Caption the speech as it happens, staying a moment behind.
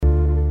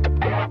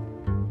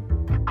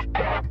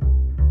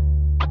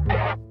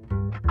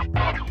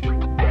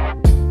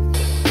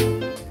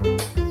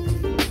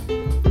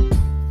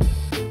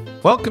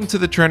Welcome to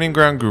the Training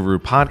Ground Guru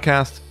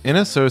podcast in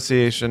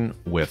association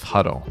with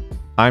Huddle.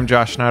 I'm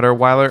Josh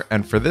Schneider-Weiler,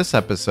 and for this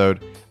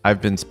episode,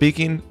 I've been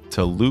speaking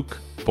to Luke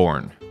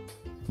Bourne.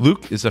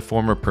 Luke is a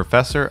former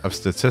professor of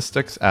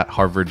statistics at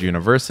Harvard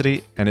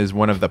University and is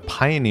one of the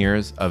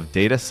pioneers of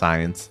data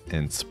science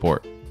in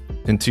sport.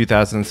 In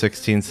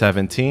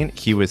 2016-17,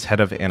 he was head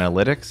of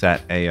analytics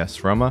at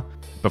AS Roma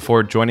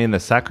before joining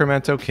the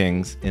Sacramento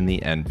Kings in the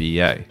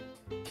NBA.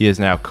 He is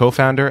now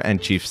co-founder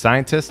and chief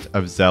scientist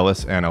of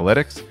Zealous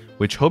Analytics,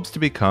 which hopes to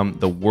become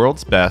the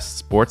world's best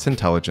sports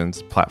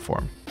intelligence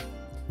platform.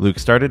 Luke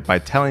started by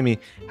telling me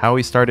how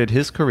he started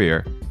his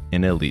career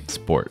in elite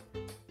sport.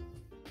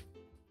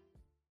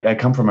 I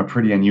come from a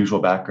pretty unusual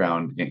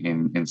background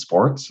in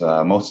sports.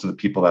 Most of the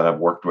people that I've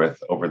worked with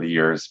over the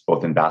years,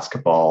 both in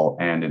basketball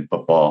and in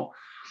football,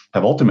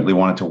 have ultimately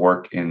wanted to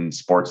work in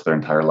sports their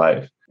entire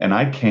life. And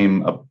I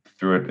came up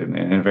through it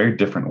in a very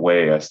different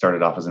way. I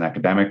started off as an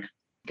academic,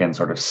 again,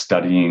 sort of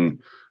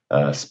studying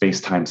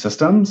space-time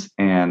systems,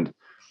 and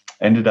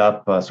ended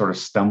up sort of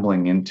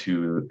stumbling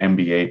into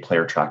NBA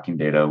player tracking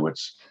data,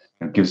 which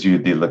gives you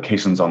the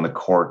locations on the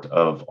court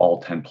of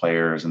all 10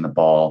 players and the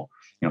ball,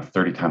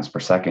 30 times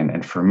per second.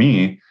 And for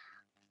me,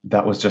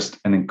 that was just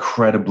an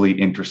incredibly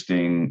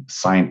interesting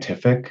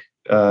scientific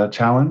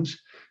challenge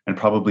and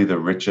probably the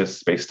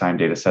richest space-time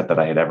data set that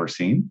I had ever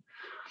seen.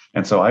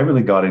 And so I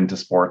really got into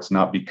sports,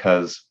 not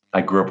because I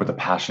grew up with a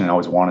passion and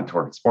always wanted to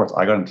work in sports.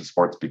 I got into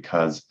sports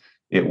because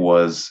it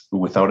was,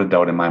 without a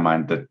doubt in my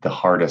mind, the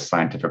hardest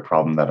scientific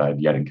problem that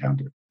I'd yet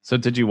encountered. So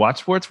did you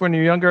watch sports when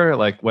you were younger,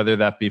 like whether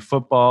that be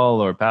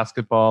football or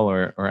basketball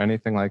or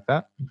anything like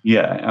that?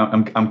 Yeah,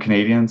 I'm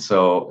Canadian,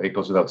 so it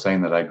goes without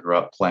saying that I grew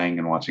up playing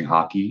and watching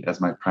hockey as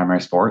my primary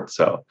sport.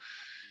 So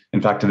in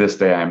fact, to this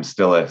day, I'm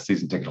still a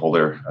season ticket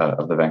holder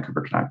of the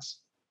Vancouver Canucks.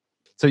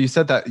 So you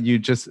said that you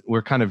just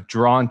were kind of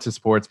drawn to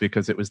sports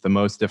because it was the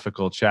most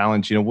difficult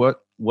challenge.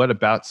 What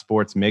about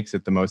sports makes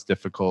it the most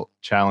difficult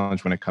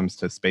challenge when it comes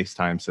to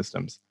space-time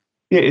systems?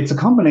 Yeah, it's a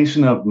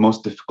combination of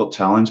most difficult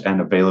challenge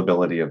and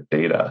availability of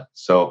data.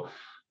 So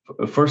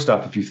first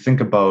off, if you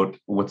think about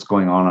what's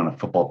going on a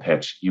football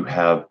pitch, you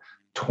have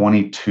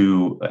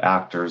 22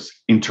 actors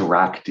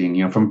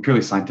interacting. From a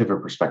purely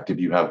scientific perspective,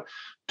 you have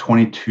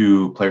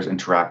 22 players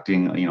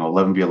interacting,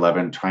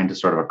 11v11, trying to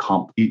sort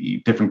of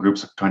different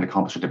groups trying to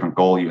accomplish a different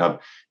goal. You have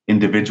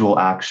individual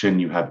action,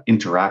 you have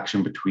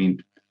interaction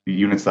between the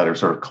units that are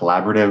sort of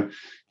collaborative.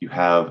 You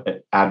have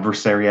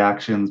adversary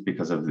actions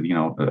because of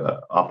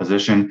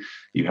opposition.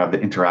 You have the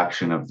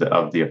interaction of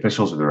the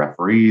officials or the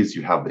referees.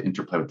 You have the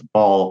interplay with the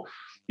ball.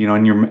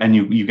 And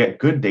you get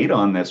good data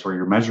on this where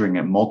you're measuring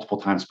it multiple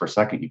times per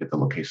second. You get the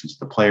locations of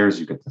the players,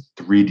 you get the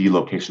 3D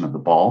location of the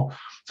ball.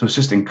 So it's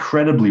just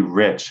incredibly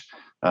rich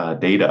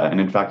data.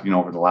 And in fact,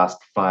 over the last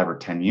 5 or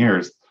 10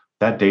 years,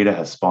 that data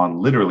has spawned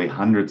literally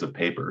hundreds of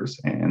papers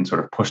and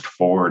sort of pushed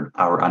forward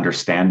our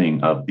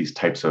understanding of these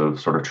types of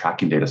sort of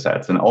tracking data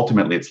sets. And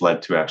ultimately, it's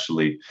led to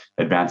actually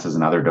advances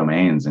in other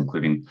domains,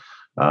 including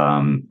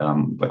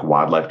like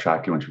wildlife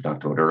tracking, which we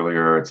talked about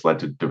earlier. It's led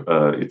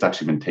to, it's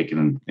actually been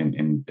taken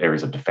in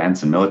areas of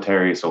defense and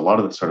military. So a lot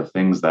of the sort of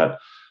things that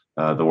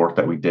the work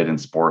that we did in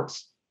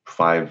sports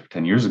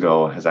 5-10 years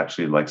ago has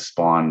actually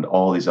spawned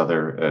all these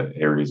other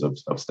areas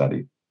of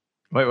study.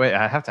 Wait,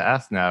 I have to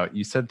ask now.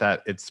 You said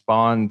that it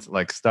spawned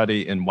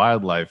study in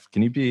wildlife.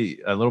 Can you be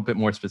a little bit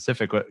more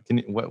specific? What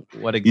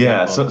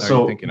example are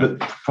you thinking of?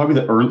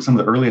 Probably some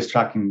of the earliest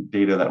tracking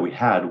data that we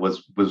had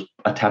was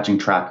attaching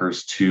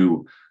trackers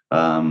to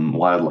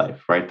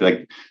wildlife,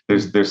 right?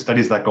 There's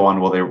studies that go on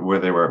where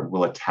they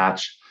will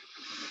attach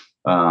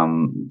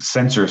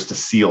sensors to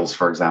seals,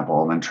 for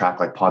example, and then track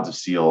pods of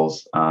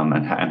seals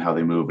and how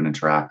they move and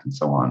interact and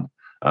so on.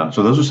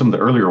 So those are some of the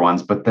earlier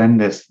ones, but then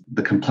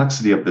the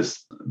complexity of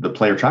the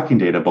player tracking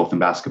data, both in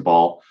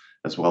basketball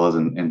as well as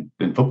in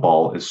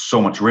football, is so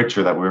much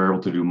richer that we're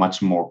able to do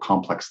much more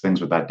complex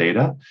things with that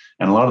data.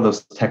 And a lot of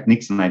those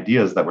techniques and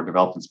ideas that were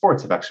developed in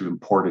sports have actually been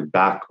ported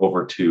back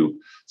over to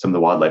some of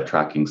the wildlife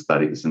tracking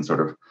studies and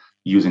sort of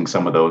using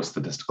some of those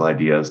statistical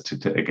ideas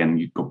to again,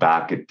 you go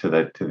back to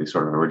the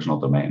sort of original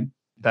domain.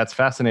 That's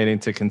fascinating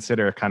to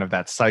consider, kind of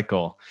that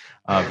cycle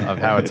of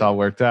how it's all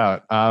worked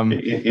out.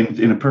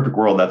 In a perfect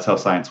world, that's how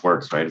science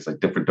works, right? It's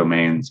different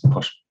domains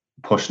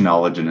push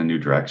knowledge in a new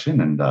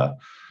direction, and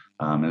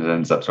it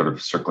ends up sort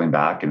of circling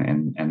back,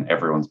 and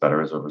everyone's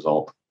better as a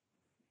result.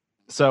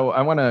 So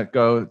I want to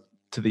go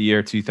to the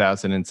year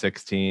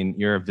 2016.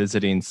 You're a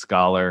visiting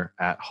scholar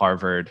at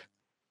Harvard.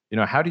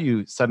 How do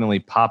you suddenly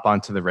pop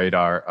onto the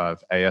radar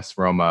of AS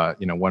Roma,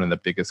 one of the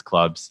biggest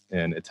clubs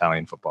in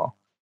Italian football?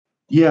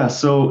 Yeah,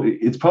 so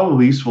it's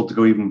probably useful to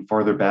go even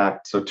farther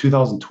back. So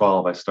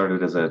 2012, I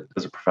started as a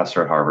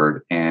professor at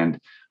Harvard, and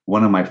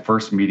one of my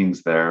first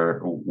meetings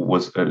there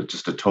was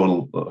just a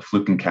total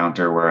fluke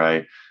encounter where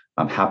I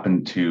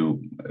happened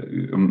to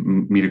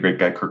meet a great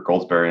guy, Kirk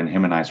Goldsberry, and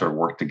him and I sort of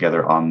worked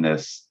together on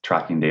this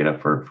tracking data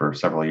for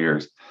several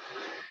years.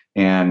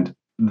 And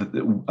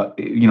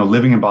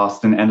living in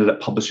Boston, ended up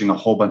publishing a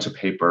whole bunch of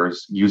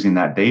papers using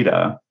that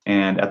data.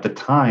 And at the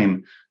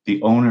time,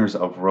 the owners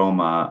of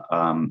Roma,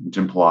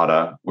 Jim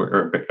Pilata,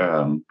 were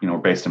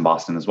based in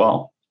Boston as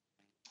well.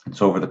 And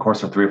so over the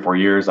course of 3 or 4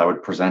 years, I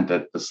would present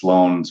at the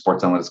Sloan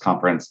Sports Analytics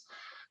Conference.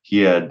 He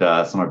had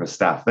some of his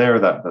staff there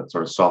that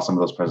sort of saw some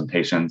of those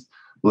presentations,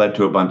 led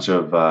to a bunch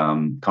of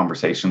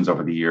conversations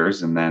over the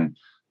years. And then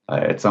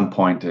at some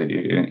point,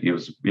 it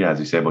was, as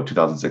you say, about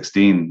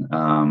 2016,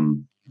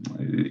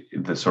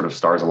 the sort of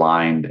stars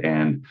aligned,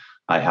 and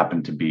I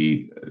happened to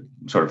be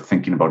sort of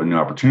thinking about a new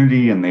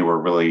opportunity, and they were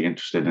really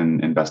interested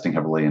in investing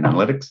heavily in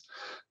analytics.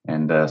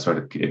 And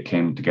it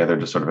came together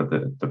just sort of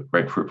at the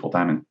right fruitful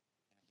timing.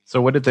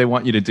 So what did they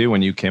want you to do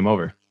when you came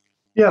over?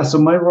 Yeah, so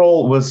my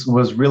role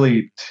was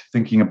really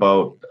thinking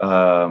about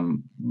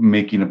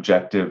making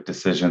objective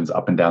decisions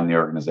up and down the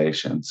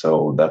organization.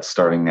 So that's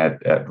starting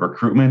at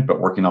recruitment, but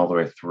working all the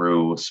way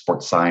through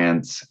sports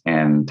science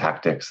and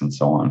tactics and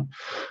so on.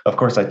 Of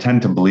course, I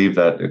tend to believe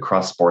that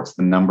across sports,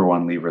 the number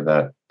one lever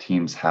that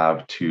teams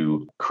have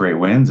to create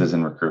wins is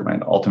in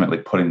recruitment, ultimately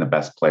putting the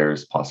best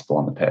players possible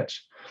on the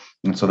pitch.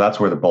 And so that's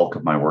where the bulk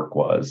of my work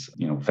was,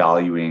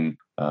 valuing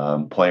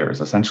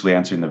players, essentially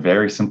answering the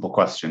very simple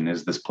question,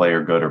 is this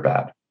player good or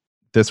bad?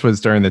 This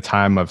was during the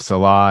time of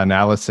Salah and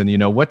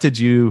Alisson. What did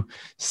you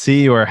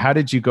see, or how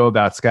did you go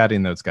about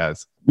scouting those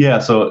guys? Yeah,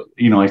 so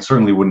I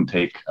certainly wouldn't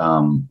take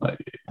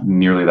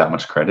nearly that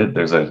much credit.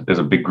 There's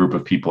a big group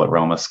of people at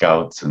Roma,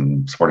 scouts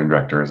and sporting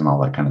directors and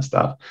all that kind of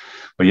stuff.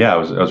 But yeah, I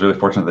was really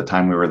fortunate. The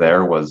time we were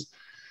there was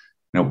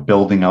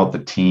building out the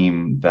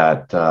team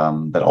that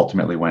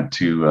ultimately went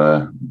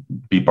to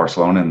beat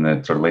Barcelona in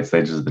the sort of late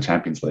stages of the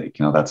Champions League.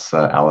 That's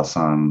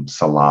Alisson,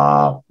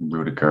 Salah,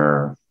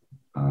 Rudiger,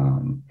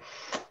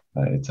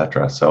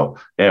 etc. So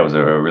yeah, it was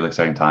a really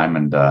exciting time.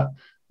 And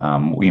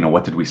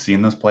what did we see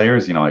in those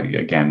players?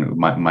 Again,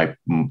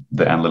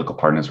 the analytical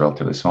part is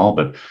relatively small,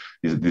 but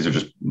these are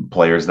just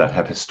players that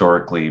have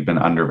historically been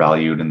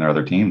undervalued in their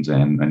other teams,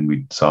 and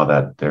we saw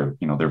that their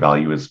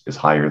value is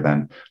higher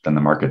than the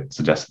market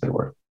suggested they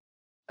were.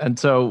 And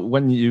so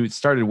when you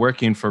started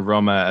working for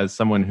Roma as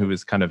someone who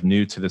was kind of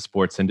new to the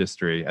sports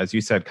industry, as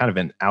you said, kind of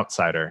an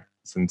outsider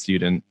since you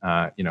didn't,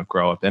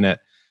 grow up in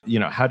it,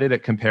 how did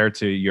it compare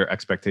to your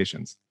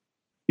expectations?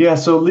 Yeah,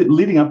 so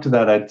leading up to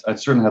that, I'd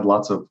certainly had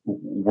lots of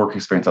work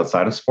experience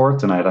outside of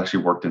sports, and I had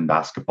actually worked in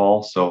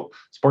basketball. So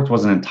sports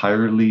wasn't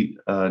entirely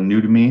new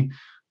to me,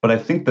 but I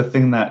think the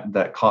thing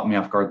that caught me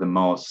off guard the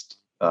most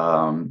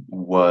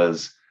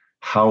was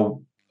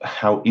how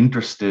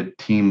interested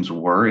teams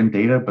were in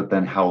data, but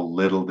then how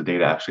little the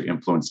data actually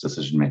influenced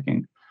decision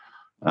making.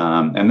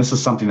 And this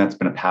is something that's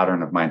been a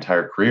pattern of my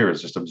entire career,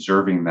 is just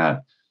observing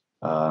that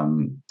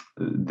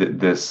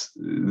this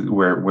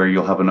where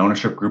you'll have an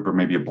ownership group or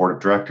maybe a board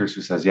of directors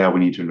who says, yeah, we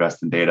need to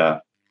invest in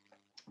data.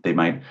 They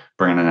might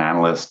bring in an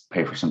analyst,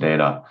 pay for some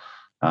data.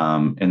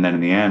 And then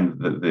in the end,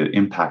 the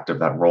impact of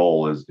that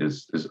role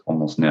is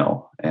almost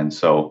nil. And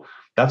so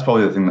that's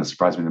probably the thing that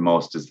surprised me the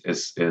most is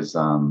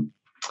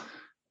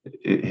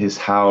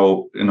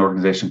how an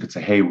organization could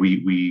say, hey,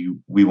 we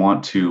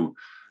want to,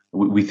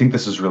 we think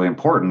this is really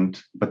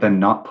important, but then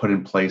not put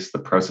in place the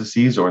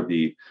processes or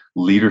the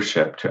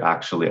leadership to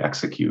actually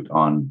execute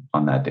on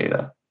that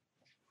data.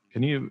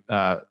 Can you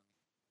kind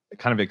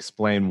of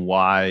explain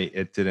why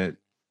it didn't,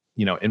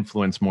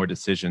 influence more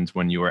decisions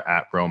when you were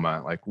at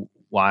Roma? Like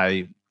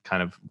why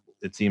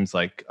it seems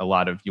like a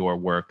lot of your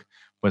work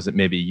wasn't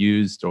maybe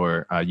used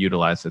or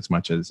utilized as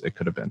much as it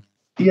could have been?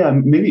 Yeah,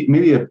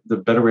 maybe the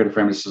better way to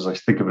frame this is I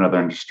think of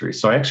another industry.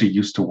 So I actually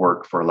used to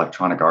work for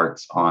Electronic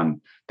Arts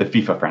on the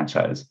FIFA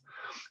franchise.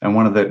 And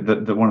one of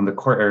the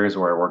core areas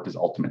where I worked is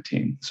Ultimate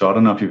Team. So I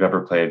don't know if you've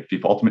ever played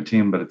FIFA Ultimate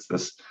Team, but it's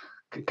this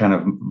kind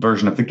of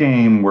version of the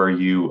game where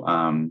you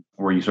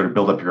sort of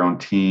build up your own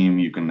team.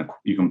 You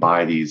can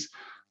buy these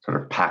sort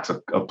of packs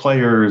of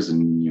players,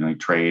 and you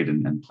trade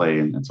and play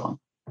and so on.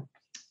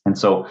 And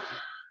so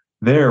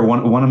there,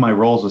 one of my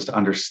roles was to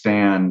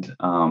understand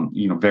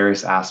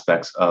various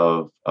aspects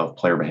of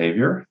player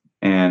behavior.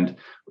 And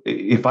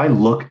if I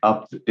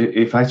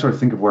sort of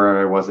think of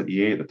where I was at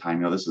EA at the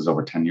time, this is well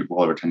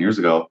over 10 years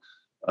ago.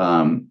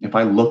 If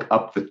I look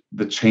up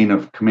the chain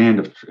of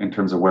command in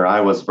terms of where I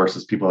was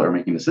versus people that are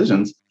making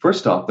decisions,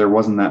 first off, there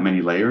wasn't that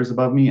many layers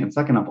above me. And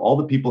second off, all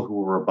the people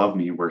who were above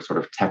me were sort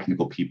of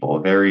technical people,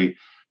 very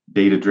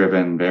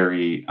data-driven,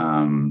 very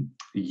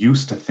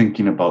used to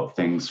thinking about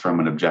things from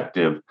an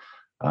objective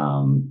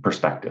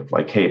perspective.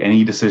 Like, hey,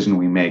 any decision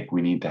we make,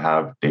 we need to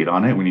have data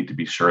on it. We need to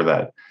be sure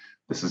that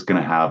this is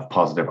going to have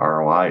positive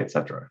ROI, et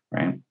cetera,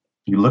 right?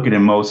 You look at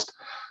in most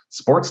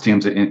sports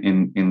teams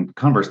in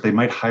Converse, they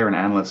might hire an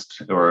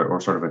analyst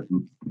or sort of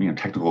a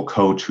technical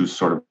coach who's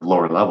sort of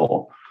lower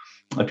level.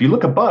 If you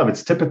look above,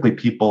 it's typically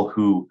people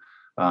who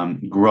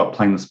grew up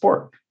playing the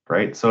sport,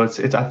 right? So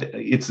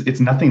it's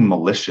nothing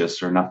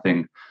malicious or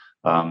nothing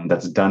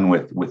that's done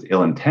with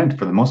ill intent.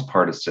 For the most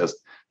part, it's just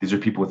these are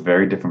people with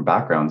very different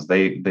backgrounds.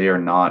 They are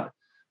not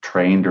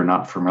trained or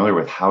not familiar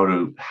with how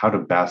to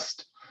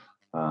best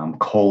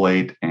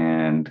collate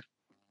and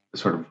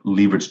sort of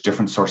leverage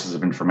different sources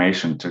of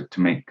information to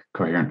make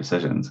coherent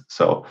decisions.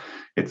 So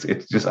it's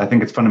just, I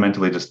think it's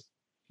fundamentally just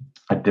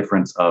a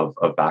difference of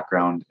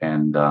background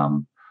and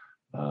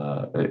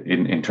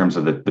in terms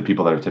of the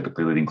people that are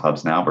typically leading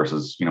clubs now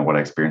versus what I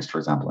experienced, for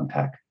example, in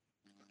tech.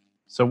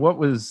 So what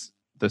was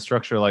the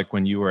structure like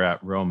when you were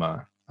at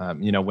Roma?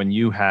 When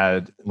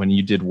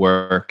you did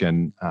work,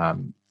 and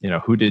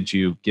who did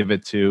you give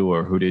it to,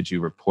 or who did you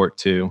report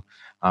to?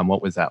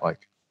 What was that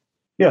like?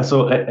 Yeah,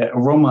 so at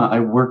Roma, I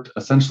worked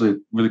essentially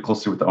really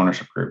closely with the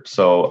ownership group.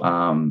 So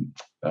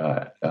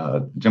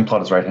Jim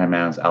Plata's right-hand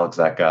man is Alex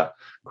Zecca,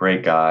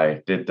 great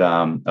guy. Did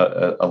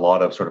a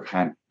lot of sort of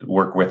hand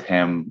work with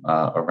him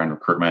around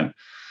recruitment,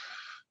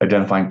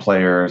 identifying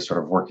players,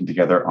 sort of working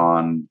together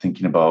on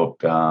thinking about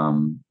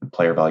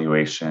player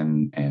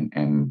valuation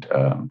and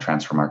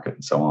transfer market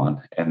and so on.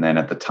 And then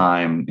at the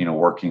time,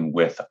 working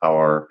with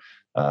our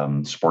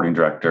sporting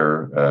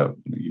director,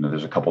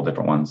 there's a couple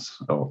different ones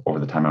over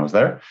the time I was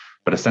there,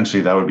 but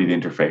essentially that would be the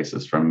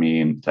interfaces from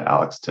me to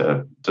Alex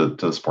to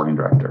the sporting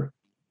director.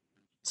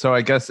 So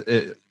I guess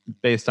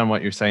based on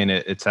what you're saying,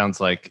 it sounds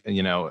like,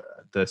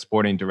 the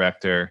sporting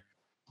director,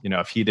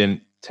 if he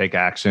didn't take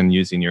action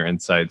using your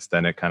insights,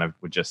 then it kind of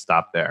would just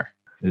stop there.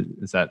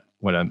 Is that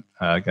what I'm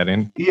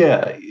getting?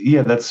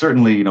 Yeah, that's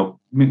certainly,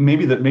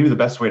 maybe the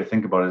best way to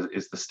think about it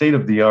is the state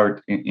of the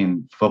art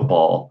in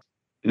football,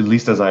 at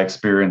least as I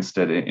experienced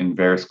it in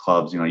various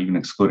clubs, even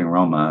excluding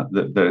Roma.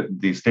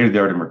 The state of the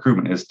art in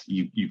recruitment is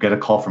you get a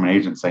call from an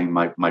agent saying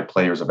my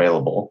player's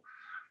available.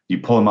 You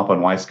pull him up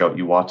on Wyscout,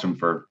 you watch him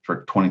for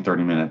 20,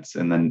 30 minutes,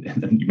 and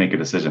then you make a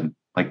decision.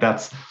 Like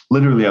that's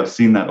literally, I've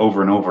seen that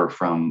over and over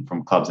from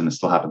clubs, and it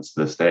still happens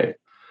to this day.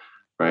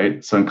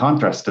 Right. So in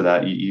contrast to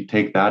that, you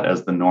take that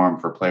as the norm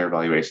for player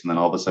evaluation, then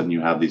all of a sudden you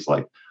have these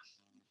like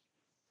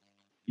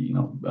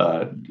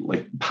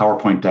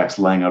PowerPoint decks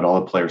laying out all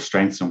the players'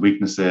 strengths and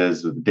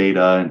weaknesses with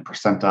data and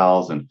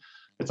percentiles, and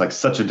it's like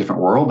such a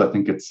different world. I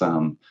think it's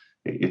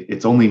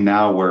only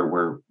now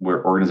where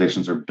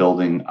organizations are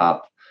building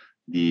up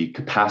the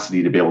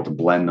capacity to be able to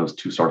blend those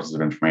two sources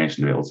of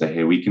information, to be able to say,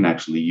 hey, we can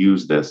actually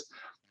use this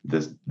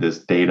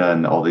data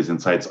and all these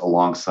insights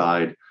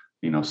alongside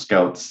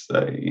scouts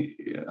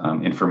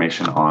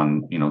information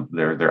on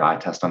their eye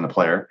test on the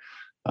player.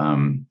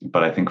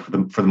 But I think for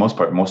the most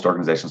part, most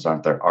organizations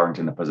aren't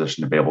in a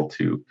position to be able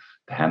to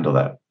handle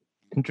that.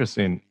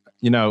 Interesting.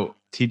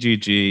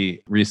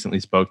 TGG recently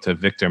spoke to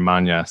Victor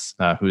Mañas,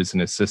 who is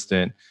an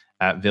assistant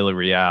at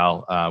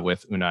Villarreal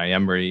with Unai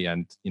Emery.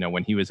 And,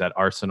 when he was at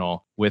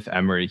Arsenal with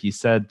Emery, he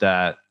said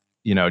that,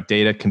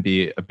 data can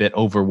be a bit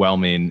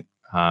overwhelming,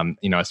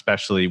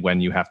 especially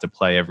when you have to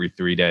play every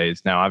 3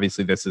 days. Now,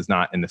 obviously, this is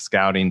not in the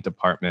scouting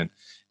department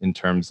in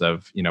terms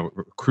of,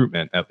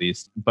 recruitment, at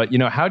least. But,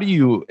 how do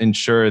you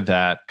ensure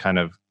that kind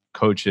of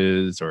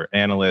coaches or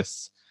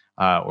analysts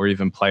or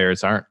even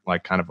players aren't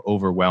like kind of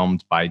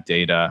overwhelmed by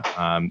data,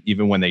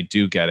 even when they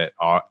do get it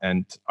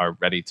and are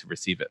ready to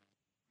receive it?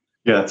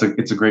 Yeah,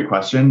 it's a great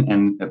question,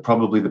 and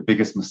probably the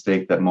biggest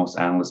mistake that most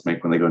analysts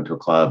make when they go into a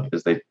club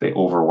is they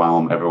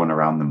overwhelm everyone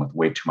around them with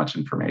way too much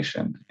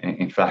information.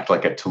 In fact,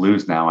 like at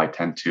Toulouse now, I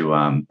tend to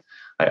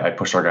I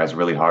push our guys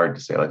really hard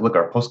to say, like, look,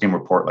 our post-game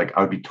report, like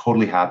I would be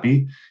totally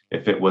happy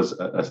if it was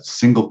a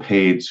single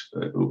page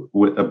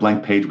with a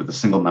blank page with a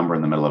single number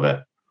in the middle of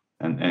it.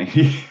 And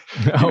he,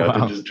 wow.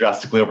 They're just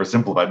drastically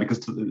oversimplified because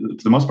to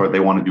the most part, they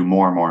want to do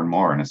more and more and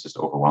more. And it's just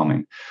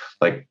overwhelming.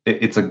 Like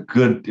it's a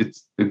good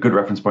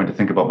reference point to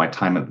think about my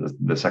time at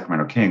the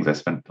Sacramento Kings. I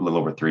spent a little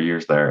over 3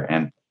 years there.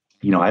 And,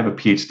 I have a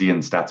PhD in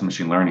stats and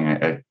machine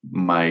learning.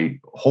 My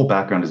whole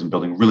background is in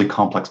building really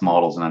complex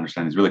models and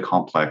understanding these really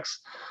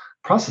complex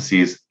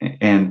processes.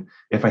 And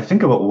if I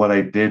think about what I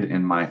did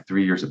in my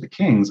 3 years at the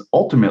Kings,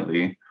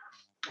 ultimately,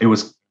 it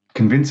was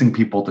convincing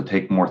people to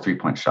take more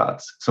 3-point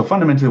shots. So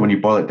fundamentally, when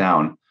you boil it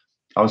down,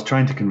 I was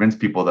trying to convince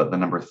people that the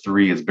number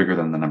 3 is bigger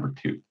than the number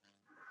 2.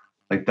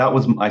 Like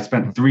I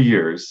spent 3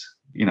 years,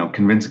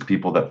 convincing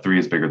people that 3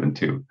 is bigger than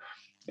 2.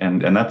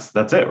 And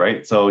that's it,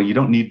 right? So you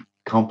don't need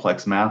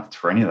complex math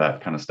for any of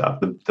that kind of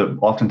stuff.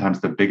 Oftentimes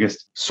the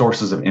biggest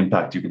sources of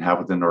impact you can have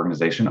within an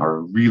organization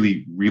are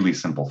really, really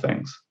simple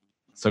things.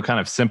 So kind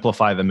of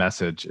simplify the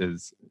message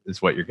is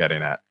what you're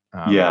getting at.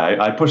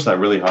 I push that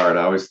really hard.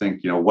 I always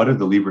think, what are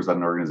the levers that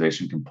an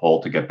organization can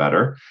pull to get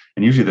better?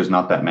 And usually there's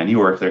not that many,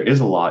 or if there is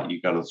a lot,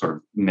 you got to sort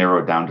of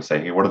narrow it down to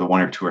say, hey, what are the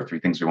 1 or 2 or 3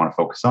 things we want to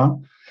focus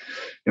on?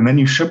 And then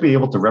you should be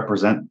able to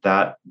represent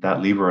that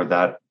lever or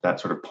that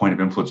sort of point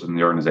of influence in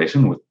the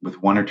organization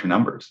with 1 or 2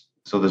 numbers.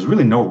 So there's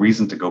really no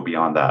reason to go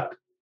beyond that.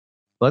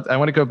 I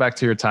want to go back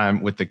to your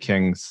time with the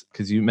Kings,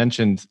 because you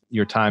mentioned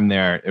your time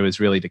there. It was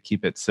really to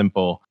keep it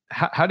simple.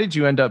 How did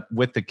you end up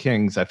with the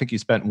Kings? I think you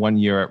spent 1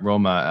 year at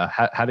Roma.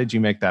 How did you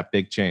make that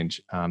big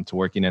change to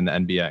working in the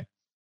NBA?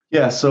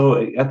 Yeah,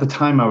 so at the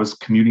time I was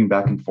commuting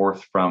back and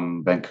forth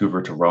from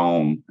Vancouver to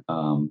Rome,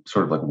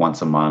 sort of like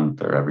once a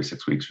month or every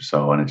 6 weeks or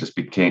so, and it just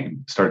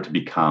started to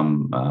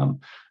become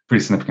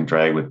pretty significant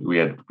drag. We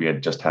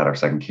had just had our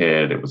second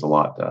kid. It was a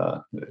lot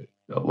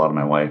of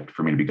my wife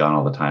for me to be gone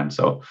all the time.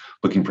 So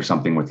looking for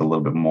something with a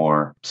little bit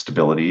more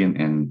stability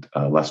and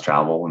less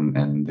travel,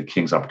 and the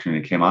Kings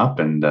opportunity came up,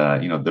 and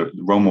the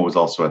Roma was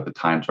also at the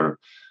time sort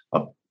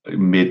of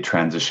mid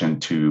transition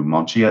to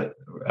Monchi at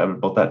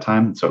about that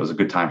time. So it was a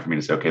good time for me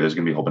to say, okay, there's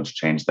going to be a whole bunch of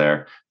change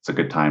there. It's a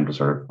good time to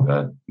sort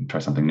of try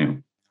something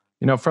new.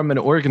 From an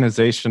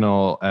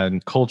organizational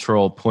and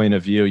cultural point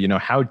of view,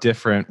 how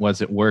different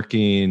was it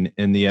working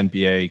in the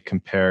NBA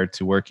compared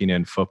to working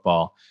in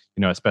football,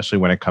 especially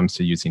when it comes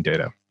to using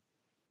data?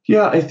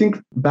 Yeah, I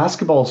think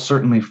basketball is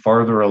certainly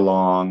farther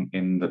along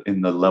in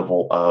the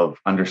level of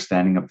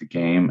understanding of the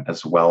game,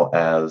 as well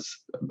as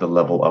the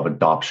level of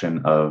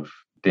adoption of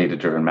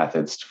data-driven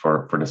methods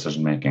for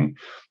decision making.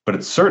 But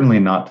it's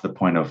certainly not to the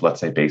point of, let's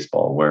say,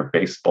 baseball, where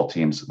baseball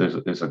teams,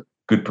 there's a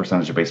good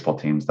percentage of baseball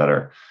teams that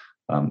are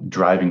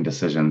driving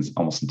decisions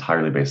almost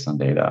entirely based on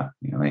data.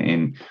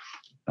 In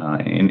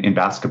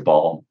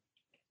basketball,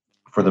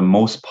 for the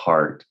most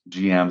part,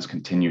 GMs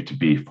continue to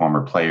be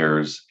former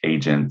players,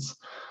 agents,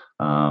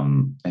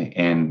 and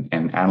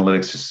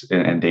analytics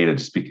and data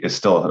is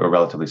still a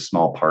relatively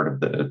small part of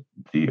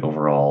the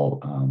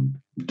overall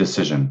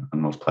decision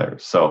on most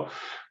players. So,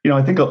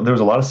 I think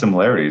there's a lot of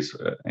similarities.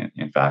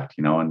 In fact,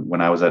 and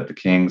when I was at the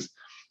Kings,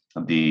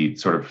 the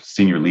sort of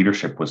senior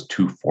leadership was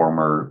two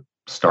former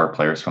star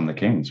players from the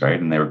Kings, right?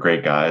 And they were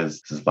great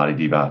guys. This is Vlade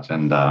Divac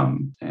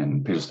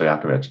and Peter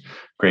Stojakovic,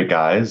 great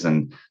guys,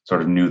 and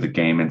sort of knew the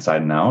game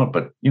inside and out,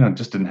 but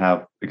just didn't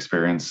have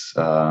experience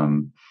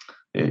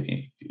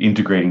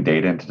integrating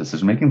data into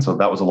decision making. So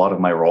that was a lot of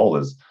my role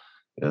is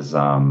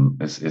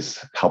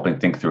helping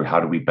think through how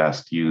do we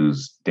best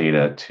use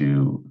data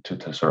to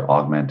sort of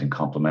augment and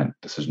complement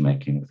decision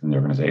making within the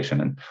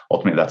organization. And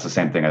ultimately, that's the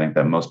same thing I think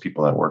that most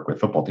people that work with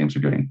football teams are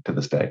doing to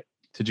this day.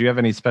 Did you have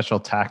any special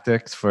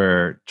tactics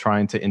for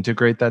trying to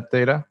integrate that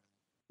data?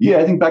 Yeah,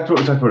 I think back to what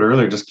we talked about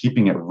earlier, just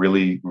keeping it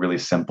really, really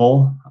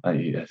simple.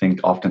 I think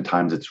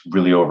oftentimes it's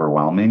really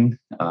overwhelming,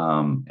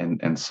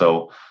 and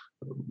so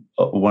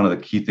one of the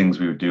key things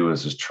we would do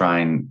is just try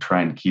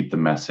and keep the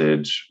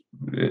message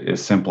as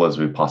simple as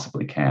we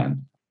possibly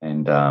can.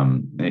 And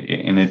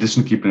in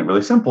addition to keeping it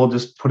really simple,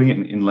 just putting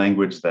it in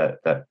language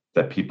that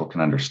people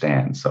can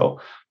understand. So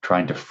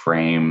trying to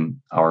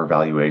frame our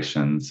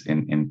evaluations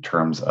in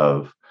terms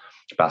of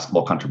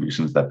basketball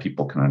contributions that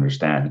people can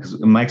understand. Because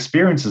my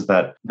experience is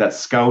that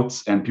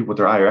scouts and people with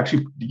their eye are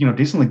actually,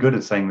 decently good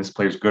at saying this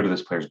player's good or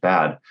this player's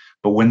bad.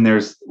 But when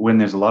there's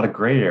a lot of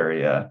gray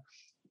area,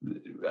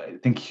 I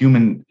think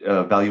human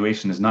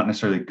valuation is not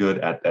necessarily good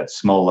at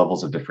small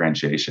levels of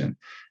differentiation.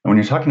 And when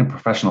you're talking to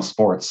professional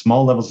sports,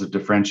 small levels of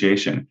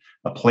differentiation,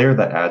 a player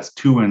that adds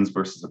 2 wins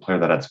versus a player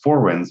that adds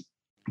 4 wins,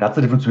 that's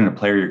the difference between a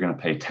player you're going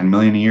to pay 10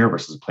 million a year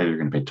versus a player you're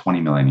going to pay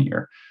 20 million a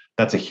year.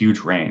 That's a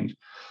huge range.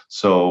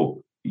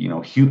 So,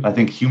 I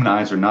think human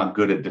eyes are not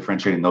good at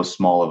differentiating those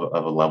small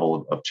of a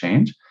level of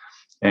change.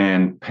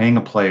 And paying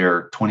a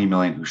player 20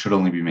 million who should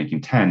only be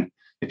making 10,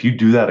 if you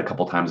do that a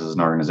couple of times as an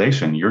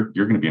organization, you're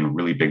going to be in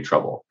really big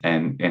trouble.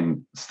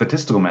 And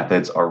statistical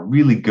methods are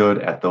really good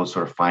at those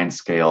sort of fine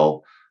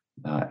scale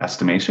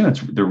estimation.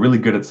 They're really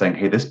good at saying,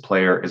 hey, this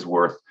player is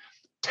worth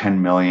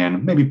 10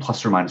 million, maybe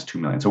plus or minus 2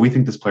 million. So we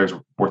think this player is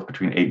worth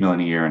between 8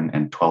 million a year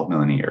and 12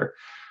 million a year,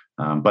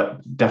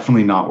 but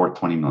definitely not worth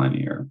 20 million a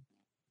year.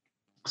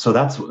 So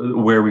that's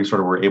where we sort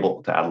of were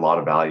able to add a lot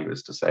of value,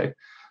 is to say,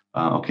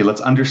 okay,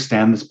 let's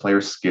understand this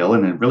player's skill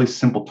and in really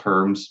simple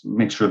terms,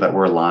 make sure that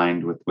we're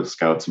aligned with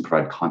scouts and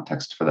provide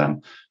context for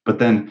them. But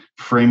then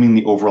framing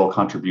the overall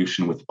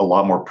contribution with a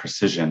lot more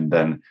precision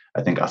than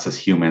I think us as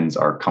humans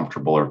are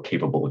comfortable or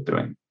capable of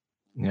doing.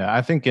 Yeah,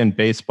 I think in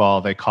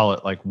baseball, they call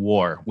it like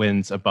WAR,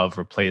 wins above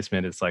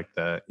replacement. It's like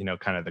the,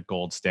 kind of the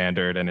gold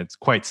standard. And it's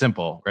quite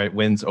simple, right?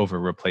 Wins over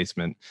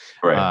replacement.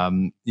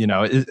 Right.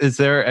 Is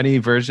there any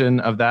version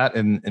of that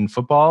in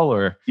football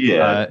or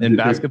in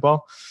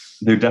basketball?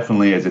 There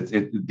definitely is.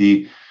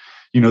 The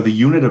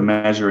unit of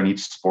measure in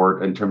each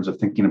sport in terms of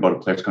thinking about a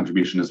player's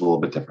contribution is a little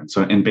bit different.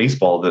 So in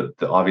baseball,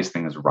 the obvious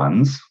thing is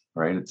runs,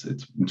 right?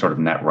 It's sort of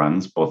net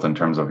runs, both in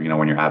terms of,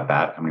 when you're at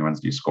bat, how many runs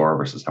do you score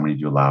versus how many do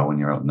you allow when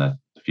you're out in the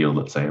field,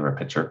 let's say, or a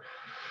pitcher.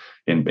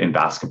 In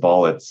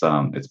basketball, it's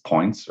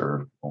points,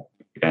 and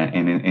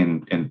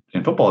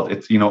in football,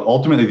 it's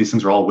ultimately these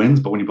things are all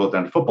wins, but when you boil it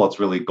down to football, it's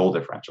really goal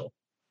differential,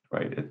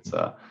 right? It's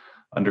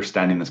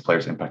understanding this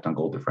player's impact on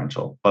goal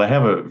differential. But I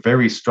have a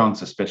very strong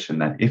suspicion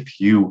that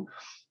if you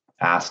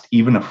asked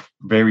even a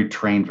very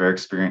trained, very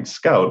experienced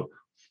scout,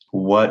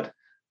 what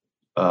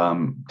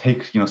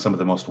take some of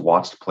the most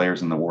watched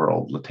players in the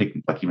world,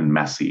 take like even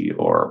Messi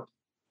or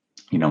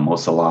Mo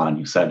Salah, and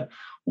you said,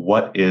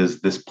 what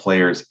is this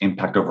player's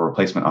impact over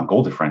replacement on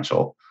goal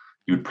differential?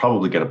 You would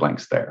probably get a blank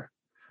stare,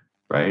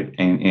 right?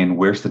 And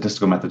where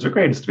statistical methods are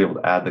great is to be able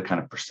to add the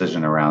kind of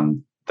precision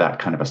around that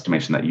kind of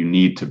estimation that you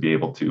need to be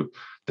able to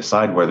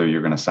decide whether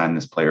you're going to sign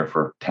this player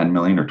for 10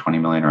 million or 20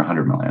 million or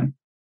 100 million.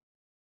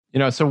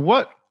 So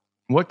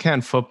what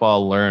can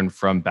football learn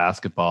from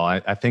basketball?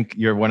 I think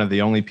you're one of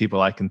the only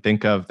people I can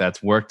think of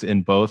that's worked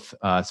in both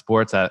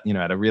sports at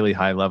a really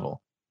high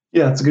level.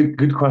 Yeah, it's a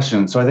good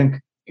question. So I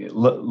think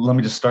let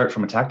me just start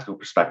from a tactical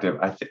perspective.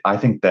 I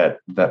think that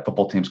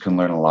football teams can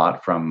learn a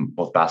lot from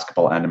both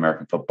basketball and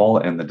American football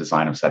in the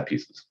design of set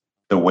pieces.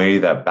 The way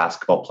that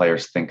basketball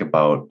players think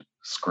about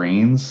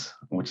screens,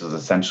 which is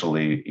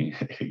essentially,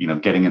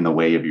 getting in the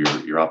way of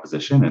your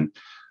opposition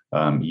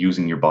and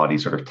using your body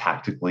sort of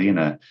tactically in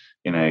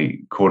a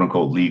quote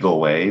unquote legal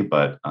way.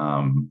 But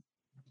in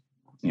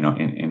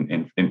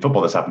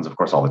football, this happens, of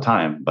course, all the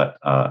time. But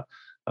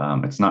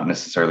it's not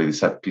necessarily, the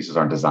set pieces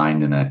aren't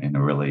designed in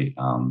a really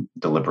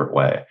deliberate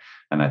way.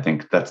 And I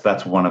think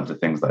that's one of the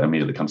things that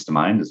immediately comes to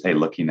mind is, hey,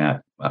 looking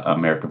at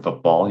American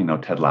football,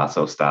 Ted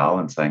Lasso style,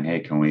 and saying, hey,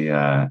 can we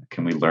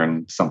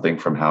learn something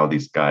from how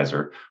these guys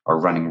are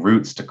running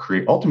routes to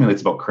create? Ultimately,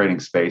 it's about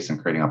creating space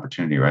and creating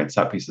opportunity, right?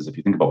 Set pieces, if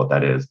you think about what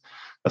that is,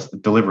 that's the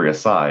delivery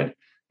aside.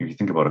 If you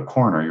think about a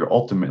corner,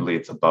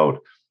 it's about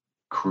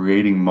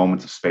creating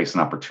moments of space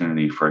and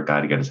opportunity for a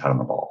guy to get his head on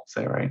the ball,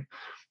 say, right?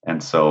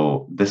 And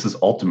so this is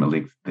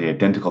ultimately the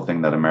identical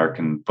thing that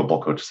American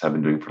football coaches have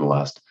been doing for the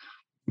last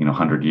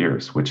 100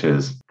 years, which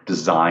is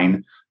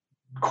design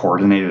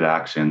coordinated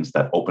actions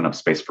that open up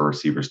space for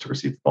receivers to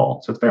receive the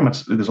ball. So it's very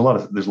much, there's a lot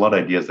of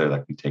ideas there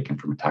that can be taken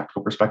from a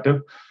tactical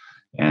perspective,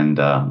 and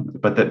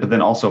but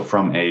then also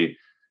from a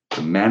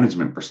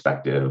management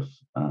perspective,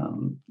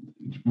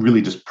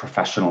 really just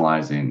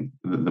professionalizing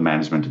the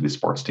management of these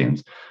sports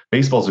teams.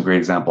 Baseball is a great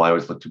example I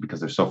always look to because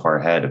they're so far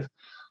ahead of,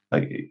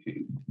 like,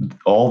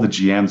 all the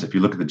GMs. If you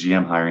look at the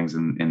GM hirings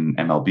in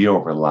MLB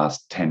over the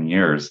last 10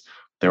 years,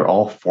 they're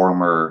all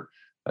former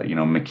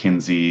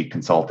McKinsey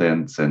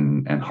consultants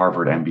and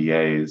Harvard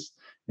MBAs.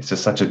 It's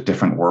just such a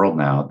different world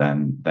now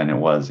than it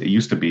was. It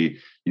used to be,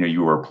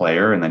 you were a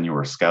player and then you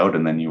were a scout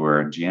and then you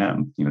were a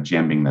GM,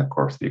 GM being, of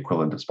course, the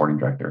equivalent of sporting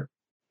director.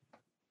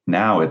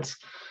 Now it's,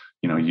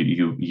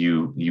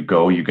 you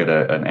go, you get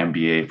an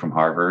MBA from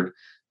Harvard,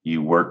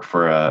 you work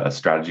for a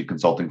strategy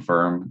consulting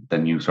firm,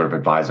 then you sort of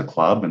advise a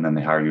club, and then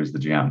they hire you as the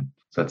GM.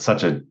 So it's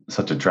such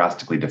a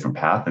drastically different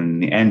path. And in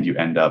the end, you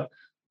end up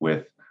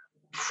with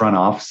front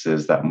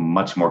offices that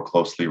much more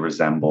closely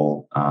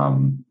resemble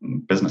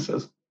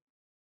businesses.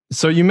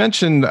 So you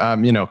mentioned,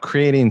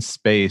 creating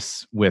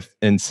space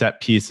in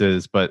set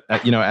pieces, but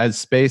as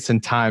space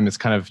and time is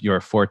kind of your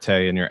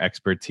forte and your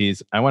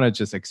expertise, I want to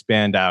just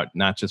expand out,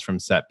 not just from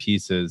set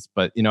pieces,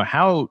 but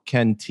how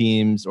can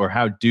teams, or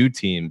how do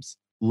teams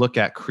look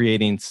at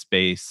creating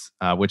space,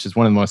 which is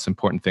one of the most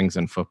important things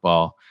in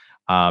football,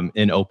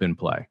 in open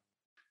play?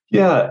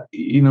 Yeah,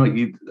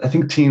 I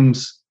think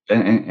teams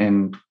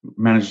and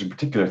managers in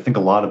particular think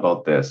a lot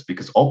about this,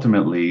 because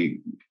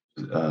ultimately,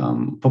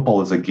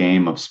 football is a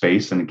game of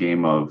space and a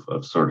game of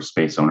sort of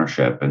space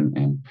ownership,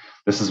 and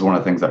this is one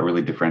of the things that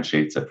really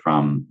differentiates it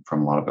from a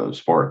lot of other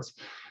sports.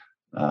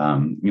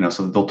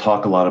 So they'll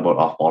talk a lot about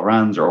off-ball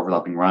runs or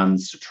overlapping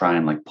runs to try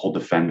and like pull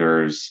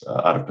defenders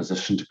out of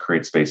position to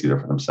create space either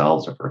for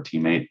themselves or for a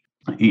teammate.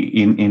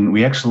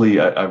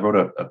 I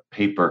wrote a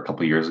paper a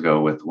couple of years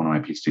ago with one of my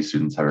PhD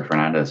students, Javier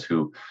Fernandez,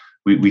 who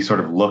we sort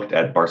of looked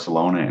at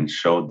Barcelona and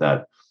showed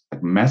that,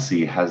 like,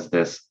 Messi has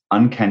this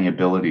uncanny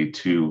ability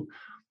to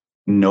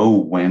know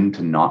when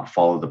to not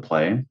follow the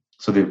play.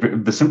 So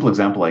the simple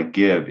example I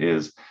give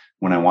is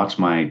when I watch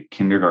my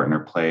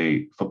kindergartner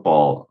play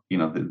football,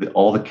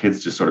 all the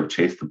kids just sort of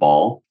chase the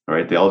ball,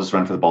 right? They all just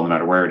run for the ball no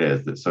matter where it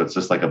is. So it's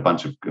just like a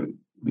bunch of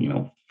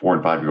 4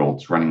 and 5 year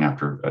olds running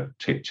after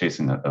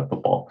chasing a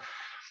football.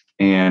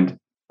 And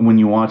when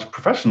you watch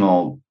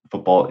professional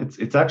football,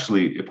 it's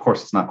actually, of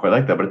course, it's not quite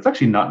like that, but it's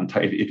actually not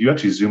entirely. If you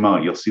actually zoom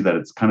out, you'll see that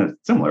it's kind of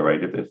similar,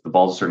 right? If the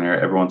ball's a certain area,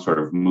 everyone sort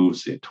of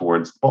moves it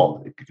towards the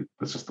ball.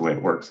 That's just the way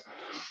it works.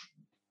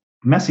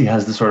 Messi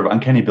has this sort of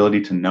uncanny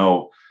ability to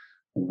know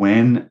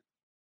when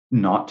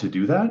not to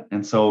do that.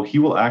 And so he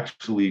will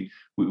actually,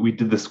 we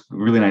did this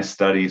really nice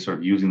study sort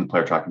of using the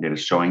player tracking data,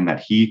 showing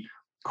that he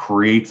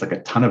creates like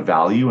a ton of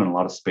value and a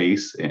lot of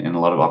space and a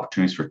lot of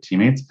opportunities for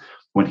teammates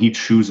when he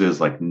chooses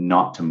like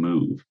not to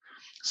move.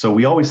 So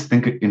we always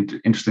think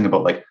interesting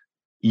about like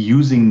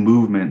using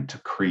movement to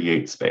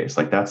create space.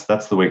 Like that's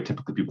the way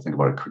typically people think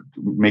about it,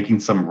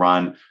 making some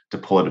run to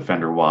pull a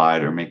defender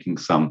wide, or making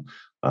some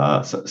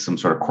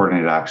sort of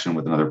coordinated action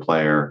with another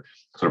player,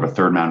 sort of a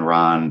third man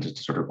run to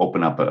sort of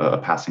open up a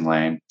passing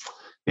lane.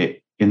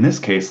 In this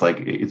case, like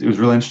it was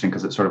really interesting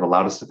because it sort of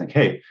allowed us to think,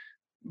 hey,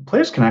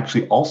 players can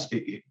actually also,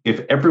 if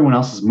everyone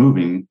else is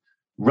moving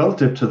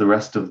relative to the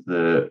rest of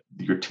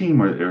your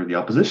team or the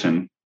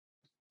opposition,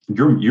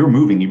 you're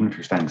moving even if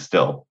you're standing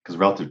still, because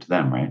relative to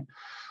them, right?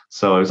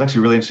 So it was actually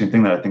a really interesting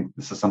thing that I think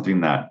this is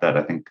something that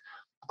I think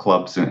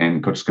clubs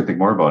and coaches could think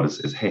more about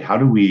is hey, how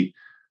do we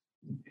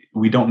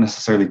don't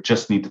necessarily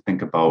just need to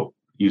think about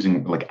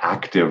using like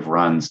active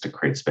runs to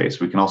create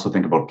space. We can also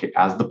think about, okay,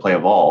 as the play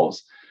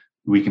evolves,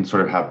 we can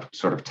sort of have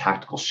sort of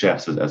tactical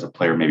shifts as a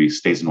player maybe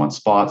stays in one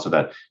spot so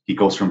that he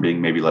goes from being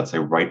maybe, let's say,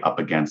 right up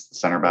against the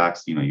center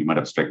backs. You might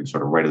have striking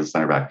sort of right as a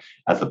center back.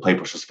 As the play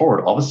pushes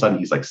forward, all of a sudden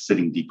he's like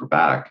sitting deeper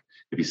back,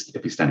 if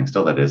he's standing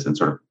still, that is, and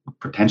sort of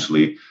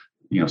potentially,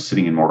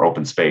 sitting in more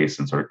open space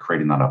and sort of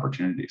creating that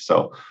opportunity.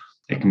 So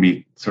it can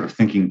be sort of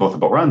thinking both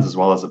about runs as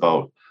well as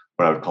about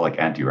what I would call like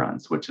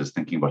anti-runs, which is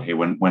thinking about, hey,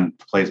 when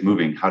the play is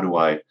moving, how do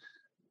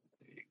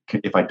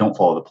if I don't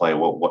follow the play,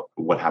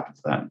 what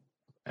happens then?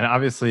 And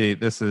obviously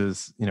this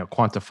is,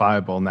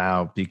 quantifiable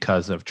now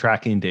because of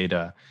tracking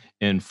data.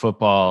 in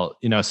football.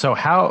 So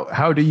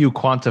how do you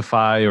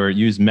quantify or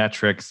use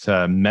metrics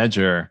to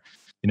measure,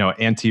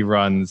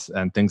 anti-runs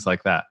and things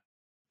like that?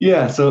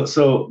 Yeah,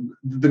 so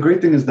the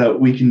great thing is that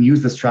we can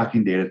use this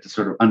tracking data to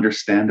sort of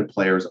understand a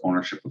player's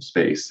ownership of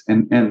space.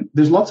 And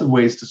there's lots of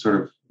ways to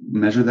sort of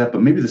measure that,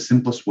 but maybe the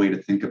simplest way to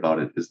think about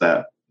it is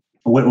that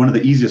one of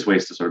the easiest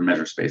ways to sort of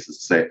measure space is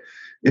to say,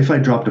 if I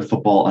dropped a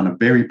football on a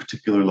very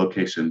particular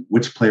location,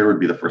 which player would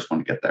be the first one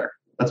to get there?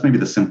 That's maybe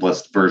the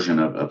simplest version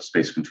of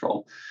space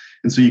control.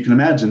 And so you can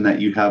imagine that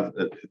you have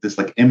this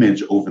like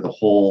image over the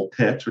whole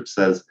pitch, which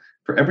says,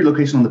 for every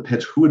location on the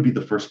pitch, who would be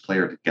the first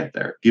player to get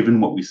there,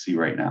 given what we see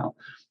right now?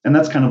 And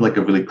that's kind of like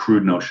a really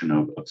crude notion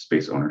of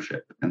space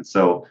ownership. And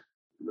so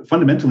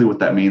fundamentally what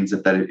that means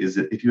is that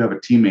if you have a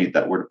teammate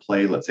that were to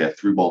play, let's say, a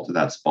through ball to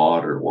that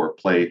spot or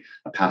play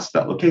a pass to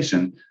that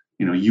location,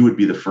 you would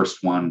be the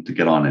first one to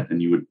get on it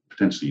and you would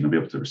potentially be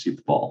able to receive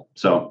the ball.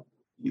 So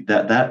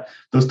that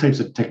those types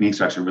of techniques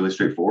are actually really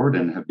straightforward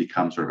and have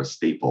become sort of a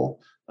staple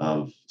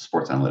of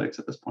sports analytics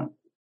at this point.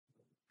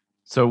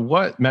 So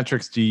what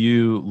metrics do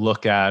you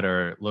look at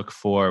or look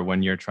for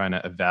when you're trying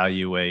to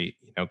evaluate,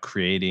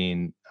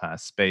 creating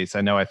space?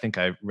 I think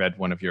I read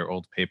one of your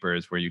old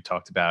papers where you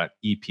talked about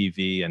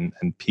EPV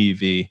and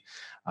PV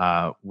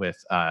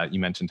with, you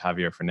mentioned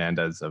Javier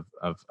Fernandez of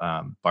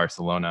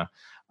Barcelona.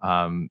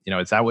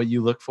 Is that what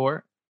you look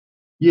for?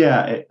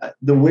 Yeah,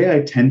 the way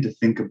I tend to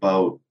think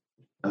about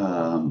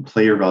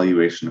player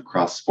evaluation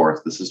across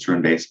sports, this is true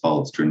in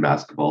baseball, it's true in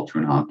basketball,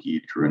 true in hockey,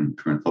 true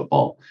in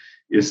football,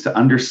 is to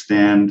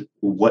understand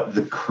what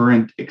the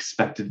current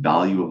expected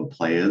value of a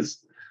play is.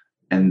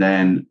 And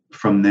then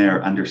from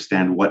there,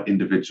 understand what the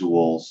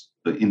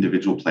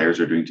individual players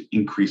are doing to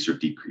increase or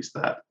decrease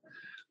that.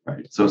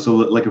 Right. So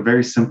like a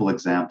very simple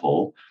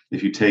example,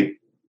 if you take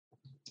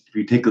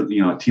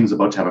a team's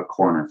about to have a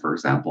corner, for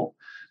example,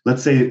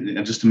 let's say,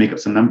 just to make up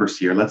some numbers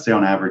here, let's say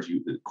on average,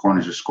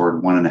 corners are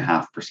scored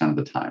 1.5% of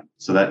the time.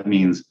 So that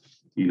means,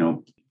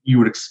 you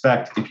would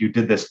expect if you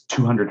did this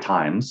 200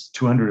 times,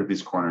 200 of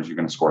these corners, you're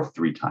going to score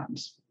 3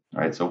 times,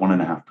 right? So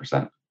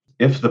 1.5%.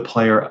 If the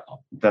player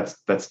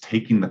that's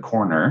taking the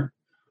corner,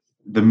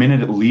 the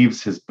minute it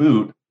leaves his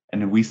boot,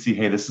 and we see,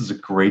 hey, this is a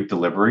great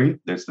delivery.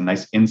 There's the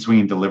nice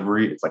in-swinging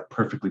delivery. It's like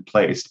perfectly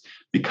placed.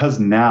 Because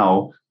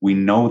now we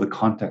know the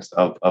context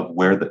of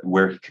where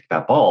he kicked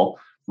that ball,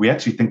 we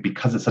actually think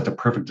because it's such a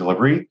perfect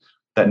delivery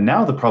that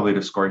now the probability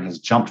of scoring has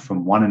jumped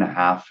from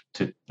 1.5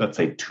 to, let's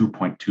say,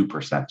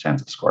 2.2%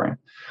 chance of scoring.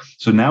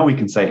 So now we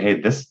can say, hey,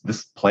 this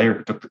player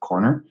who took the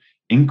corner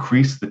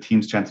increased the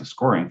team's chance of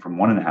scoring from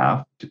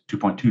 1.5 to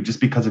 2.2 just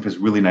because of his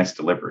really nice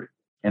delivery.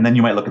 And then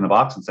you might look in the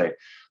box and say,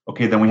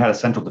 okay, then we had a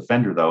central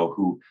defender, though,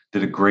 who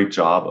did a great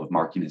job of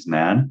marking his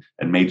man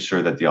and made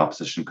sure that the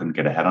opposition couldn't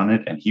get ahead on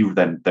it. And he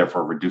then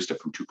therefore reduced it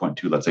from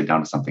 2.2, let's say,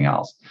 down to something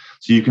else.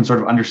 So you can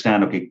sort of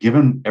understand, okay,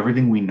 given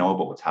everything we know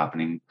about what's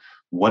happening,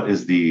 what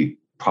is the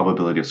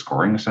probability of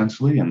scoring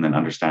essentially, and then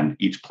understand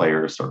each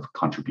player's sort of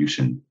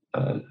contribution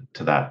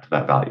to that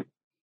value.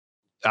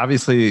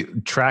 Obviously,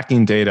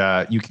 tracking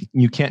data,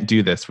 you can't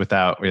do this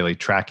without really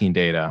tracking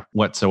data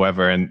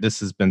whatsoever. And this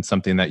has been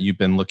something that you've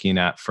been looking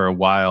at for a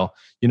while.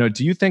 Do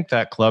you think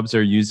that clubs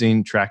are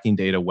using tracking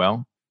data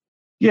well?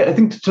 Yeah, I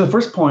think to the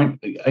first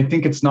point, I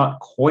think it's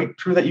not quite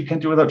true that you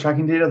can't do it without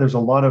tracking data. There's a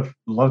lot of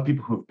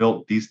people who have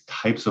built these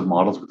types of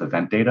models with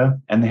event data,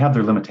 and they have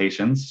their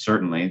limitations,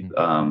 certainly,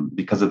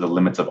 because of the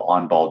limits of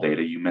on-ball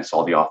data. You miss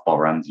all the off-ball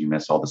runs, you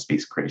miss all the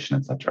space creation,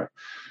 et cetera.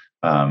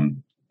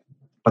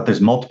 But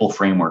there's multiple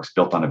frameworks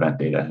built on event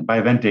data. And by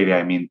event data,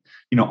 I mean,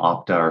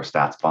 Opta or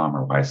StatsBomb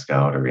or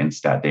Wyscout or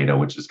Instat data,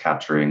 which is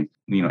capturing,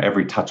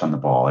 every touch on the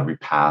ball, every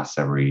pass,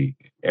 every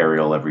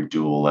aerial, every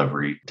duel,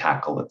 every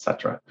tackle, et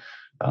cetera.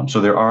 So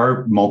there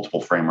are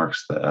multiple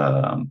frameworks,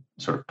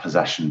 sort of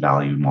possession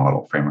value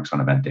model frameworks on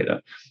event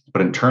data.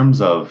 But in terms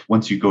of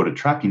once you go to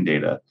tracking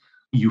data,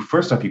 you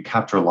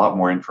capture a lot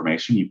more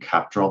information. You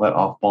capture all that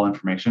off-ball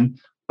information,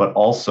 but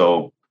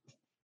also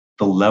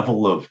the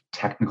level of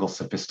technical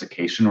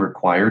sophistication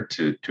required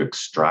to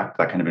extract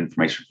that kind of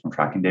information from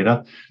tracking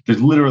data.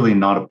 There's literally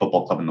not a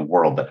football club in the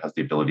world that has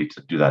the ability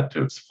to do that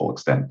to its full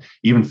extent.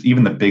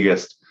 Even the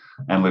biggest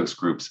analytics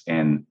groups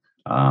in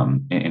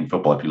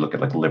football, if you look at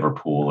like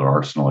Liverpool or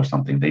Arsenal or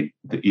something, to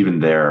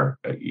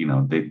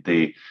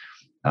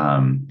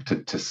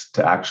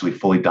actually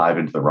fully dive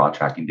into the raw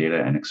tracking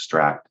data and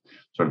extract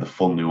sort of the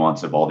full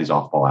nuance of all these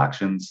off-ball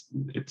actions,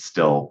 it's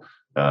still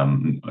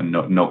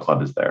no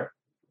club is there.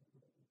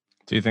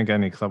 Do you think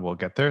any club will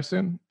get there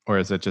soon, or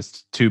is it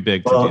just too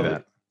big to do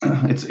that?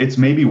 It's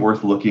maybe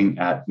worth looking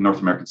at North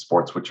American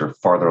sports, which are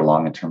farther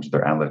along in terms of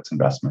their analytics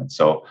investment.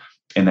 So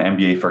in the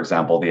NBA, for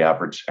example, the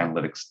average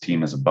analytics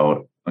team is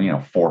about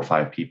 4 or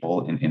 5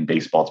 people. In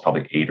baseball, it's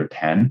probably 8 or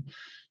 10.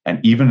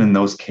 And even in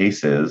those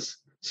cases,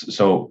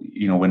 so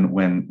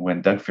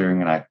when Doug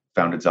Fearing and I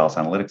founded Zealous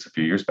Analytics a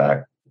few years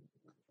back,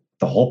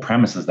 the whole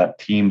premise is that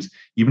teams,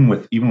 even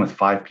with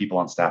 5 people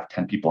on staff,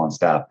 10 people on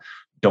staff,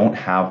 don't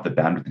have the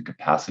bandwidth and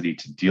capacity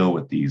to deal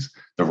with the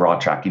raw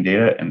tracking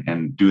data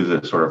and do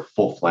the sort of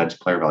full-fledged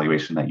player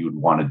evaluation that you would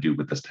want to do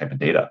with this type of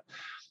data.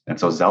 And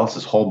so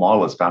Zealous' whole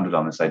model is founded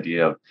on this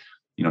idea of,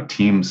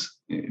 teams,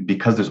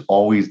 because there's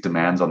always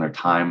demands on their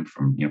time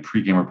from,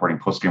 pre-game reporting,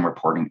 post-game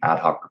reporting, ad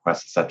hoc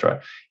requests,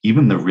 etc.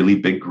 Even the really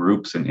big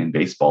groups in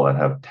baseball that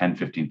have 10,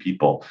 15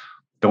 people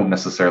don't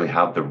necessarily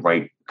have the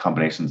right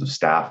combinations of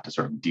staff to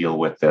sort of deal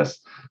with this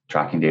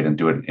tracking data and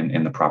do it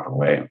in the proper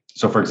way.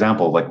 So for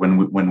example, like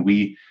when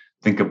we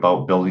think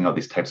about building out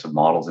these types of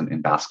models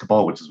in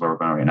basketball, which is where we're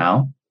going right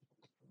now,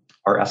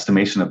 our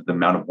estimation of the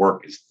amount of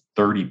work is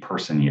 30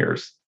 person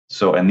years.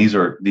 So, and these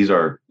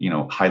are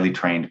highly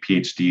trained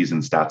PhDs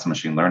in stats and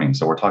machine learning.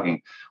 So we're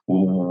talking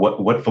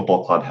what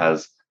football club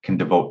can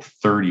devote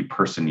 30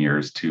 person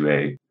years to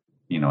a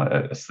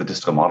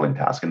statistical modeling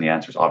task, and the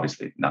answer is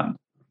obviously none.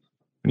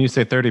 When you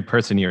say 30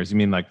 person years, you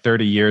mean like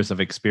 30 years of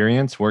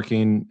experience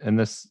working in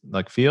this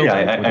field?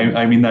 Yeah,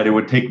 I mean that it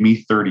would take me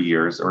 30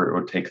 years, or it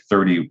would take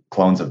 30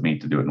 clones of me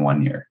to do it in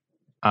 1 year.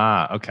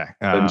 Okay.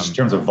 In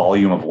terms of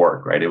volume of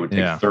work, right? It would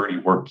take 30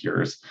 work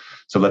years.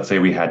 So let's say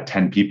we had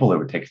 10 people, it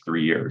would take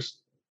 3 years.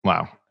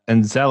 Wow.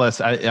 And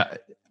Zealous,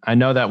 I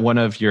know that one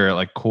of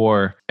your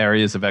core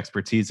areas of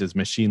expertise is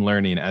machine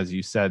learning, as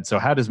you said. So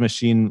how does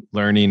machine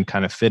learning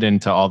kind of fit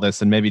into all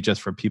this? And maybe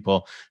just for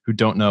people who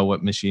don't know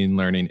what machine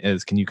learning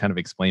is, can you kind of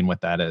explain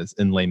what that is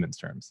in layman's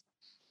terms?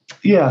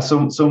 Yeah,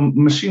 so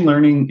machine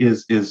learning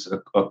is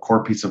a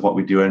core piece of what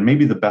we do. And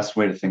maybe the best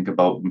way to think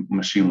about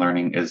machine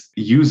learning is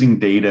using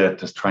data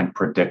to try and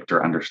predict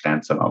or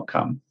understand some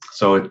outcome.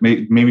 So it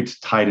maybe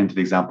to tie it into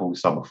the example we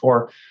saw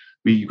before,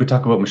 you could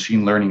talk about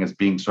machine learning as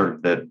being sort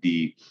of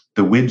the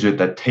widget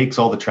that takes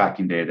all the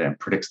tracking data and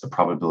predicts the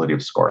probability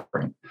of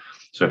scoring.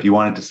 So if you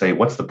wanted to say,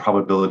 what's the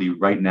probability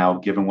right now,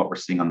 given what we're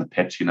seeing on the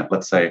pitch,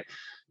 let's say,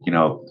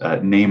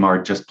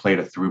 Neymar just played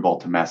a through ball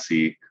to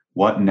Messi.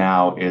 What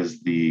now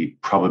is the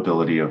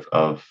probability of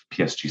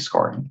PSG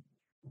scoring,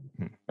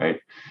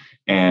 right?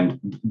 And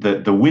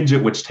the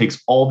widget which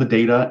takes all the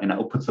data and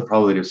outputs the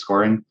probability of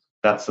scoring,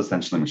 that's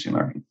essentially machine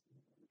learning.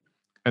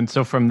 And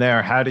so from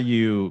there, how do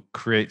you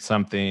create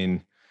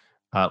something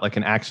like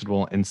an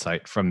actionable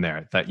insight from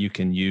there that you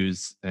can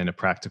use in a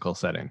practical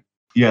setting?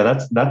 Yeah,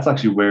 that's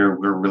actually where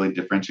we're really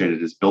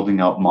differentiated, is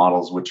building out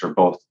models which are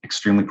both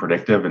extremely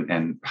predictive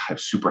and have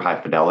super high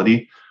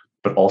fidelity,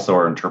 but also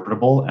are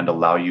interpretable and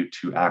allow you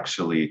to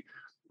actually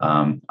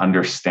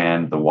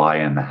understand the why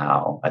and the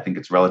how. I think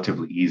it's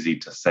relatively easy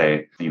to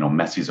say,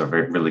 Messi's a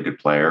really good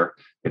player.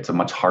 It's a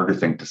much harder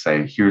thing to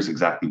say, here's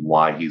exactly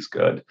why he's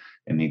good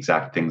and the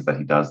exact things that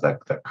he does that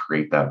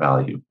create that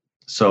value.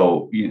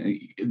 So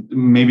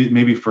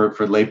maybe for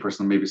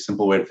layperson, maybe a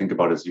simple way to think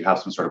about it is you have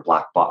some sort of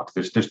black box.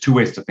 There's two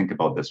ways to think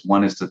about this.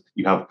 One is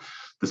you have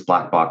this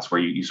black box where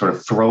you sort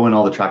of throw in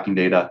all the tracking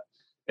data,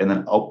 and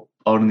then out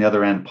on the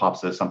other end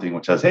pops something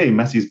which says, hey,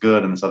 Messi's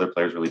good and this other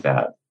player's really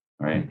bad,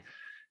 right?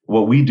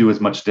 What we do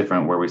is much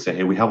different, where we say,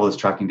 hey, we have all this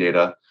tracking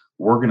data.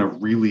 We're going to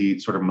really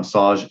sort of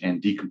massage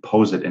and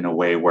decompose it in a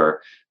way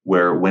where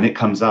when it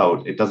comes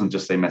out, it doesn't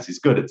just say Messi's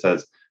good. It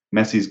says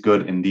Messi's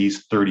good in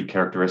these 30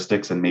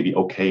 characteristics and maybe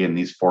okay in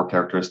these 4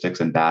 characteristics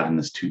and bad in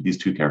these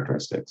 2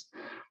 characteristics.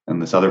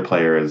 And this other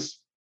player is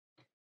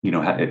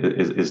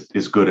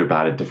good or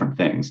bad at different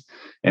things.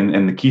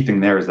 And the key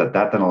thing there is that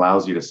then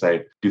allows you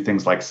to do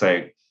things like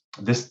say,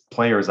 this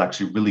player is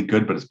actually really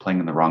good, but is playing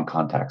in the wrong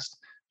context.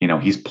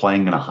 He's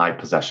playing in a high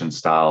possession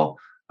style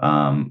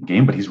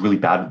game, but he's really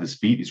bad with his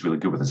feet. He's really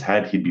good with his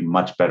head. He'd be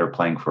much better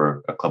playing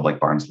for a club like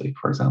Barnsley,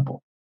 for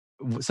example.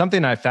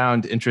 Something I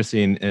found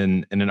interesting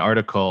in an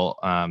article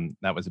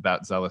that was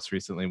about Zealous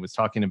recently was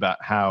talking about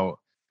how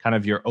kind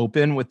of you're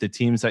open with the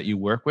teams that you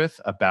work with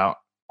about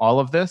all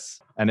of this.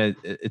 And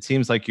it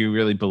seems like you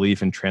really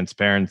believe in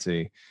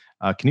transparency.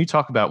 Can you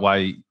talk about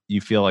why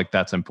you feel like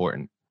that's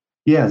important?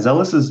 Yeah,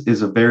 Zealous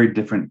is a very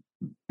different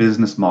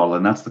business model,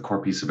 and that's the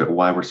core piece of it,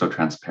 why we're so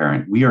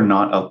transparent. We are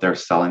not out there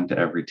selling to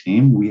every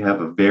team. We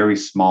have a very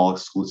small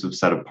exclusive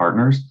set of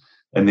partners,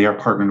 and they are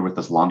partnered with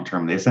us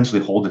long-term. They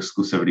essentially hold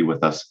exclusivity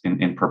with us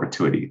in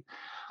perpetuity.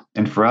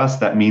 And for us,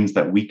 that means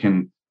that we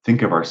can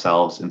think of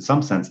ourselves in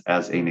some sense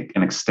as an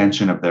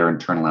extension of their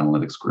internal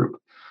analytics group.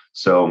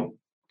 So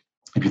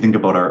if you think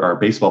about our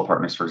baseball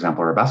partners, for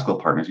example, or our basketball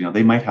partners,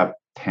 they might have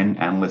 10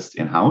 analysts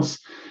in-house.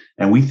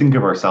 And we think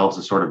of ourselves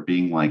as sort of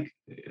being like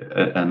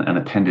an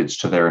appendage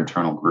to their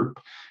internal group.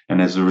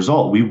 And as a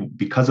result,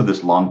 because of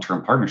this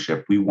long-term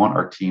partnership, we want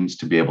our teams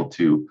to be able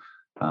to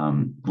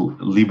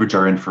leverage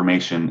our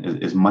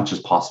information as much as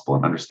possible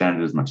and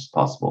understand it as much as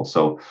possible.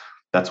 So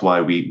that's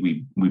why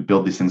we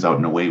build these things out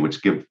in a way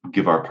which give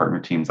our partner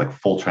teams like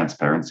full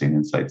transparency and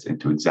insights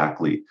into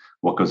exactly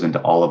what goes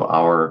into all of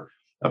our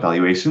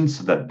evaluations,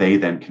 so that they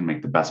then can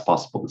make the best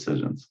possible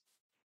decisions.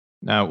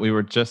 Now, we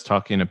were just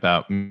talking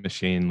about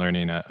machine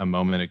learning a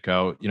moment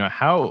ago.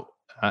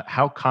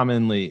 How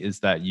commonly is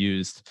that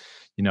used,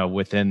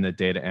 within the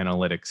data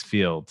analytics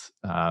field?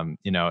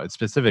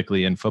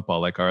 Specifically in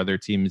football. Like, are other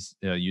teams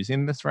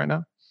using this right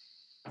now?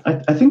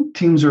 I think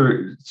teams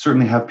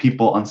certainly have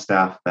people on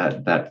staff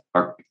that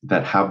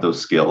have those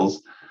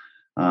skills.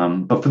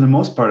 But for the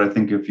most part, I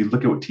think if you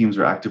look at what teams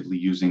are actively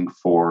using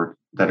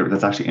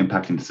that's actually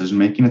impacting decision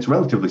making, it's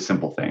relatively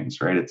simple things,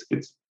 right?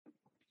 It's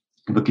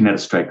looking at a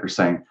striker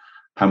saying,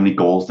 how many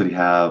goals did he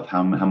have?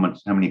 How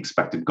many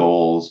expected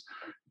goals?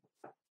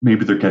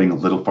 Maybe they're getting a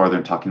little farther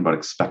and talking about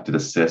expected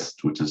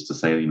assist, which is to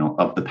say,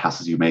 of the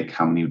passes you make,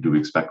 how many do we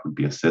expect would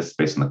be assists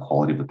based on the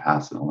quality of the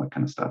pass and all that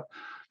kind of stuff.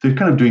 They're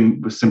kind of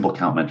doing simple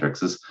count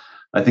metrics.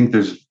 I think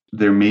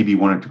there may be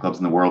one or two clubs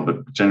in the world,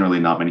 but generally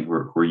not many who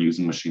are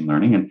using machine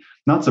learning. And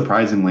not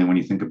surprisingly, when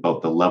you think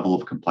about the level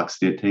of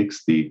complexity it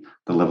takes, the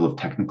level of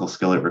technical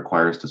skill it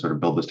requires to sort of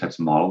build those types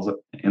of models,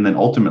 and then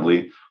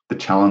ultimately the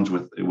challenge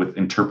with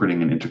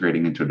interpreting and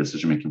integrating into a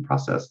decision-making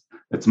process,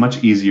 it's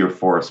much easier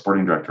for a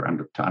sporting director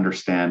to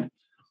understand,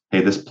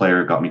 hey, this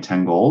player got me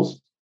 10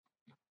 goals,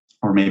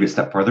 or maybe a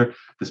step further,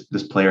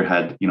 this player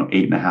had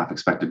 8.5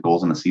 expected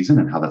goals in the season,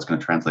 and how that's going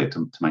to translate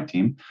to my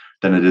team,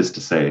 than it is to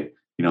say,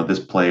 this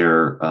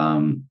player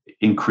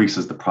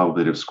increases the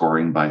probability of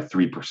scoring by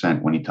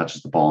 3% when he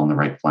touches the ball on the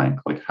right flank.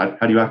 Like, how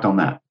do you act on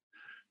that?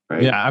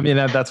 Right? Yeah, I mean,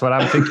 that's what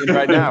I'm thinking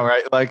right now,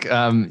 right? Like,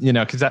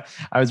 because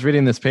I was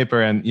reading this paper,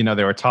 and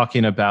they were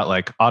talking about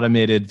like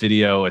automated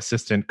video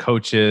assistant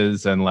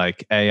coaches and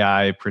like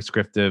AI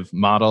prescriptive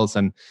models,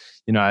 and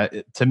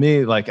to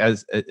me, like,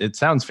 as it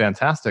sounds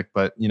fantastic,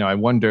 but I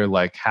wonder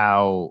like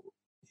how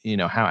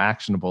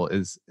actionable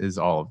is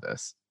all of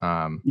this?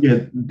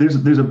 Yeah, there's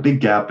a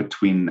big gap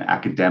between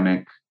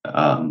academic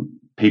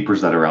papers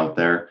that are out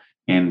there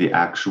and the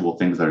actual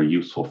things that are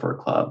useful for a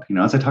club.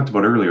 As I talked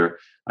about earlier,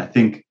 I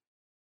think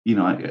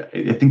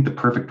I think the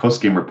perfect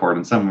post-game report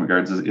in some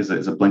regards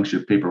is a blank sheet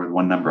of paper with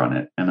one number on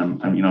it. And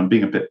I'm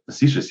being a bit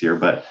facetious here,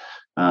 but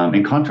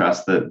in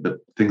contrast, the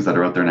things that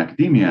are out there in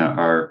academia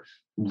are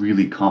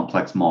really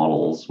complex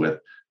models with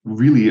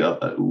really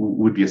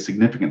would be a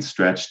significant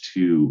stretch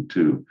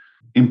to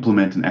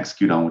implement and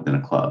execute on within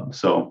a club.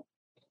 So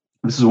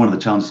this is one of the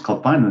challenges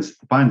Club finds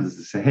is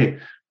to say, hey,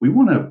 we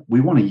want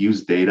to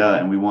use data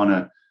and we want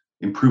to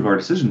improve our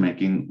decision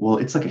making. Well,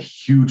 it's like a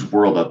huge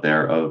world out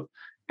there of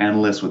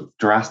analysts with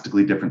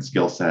drastically different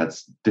skill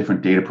sets,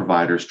 different data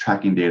providers,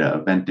 tracking data,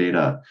 event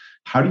data.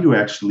 How do you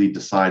actually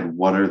decide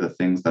what are the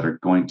things that are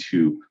going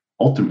to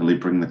ultimately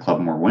bring the club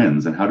more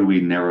wins, and how do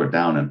we narrow it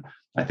down? And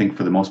I think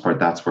for the most part,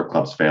 that's where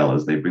clubs fail,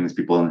 is they bring these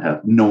people in and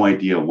have no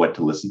idea what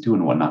to listen to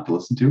and what not to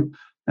listen to,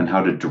 and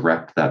how to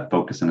direct that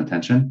focus and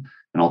attention.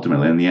 And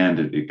ultimately, in the end,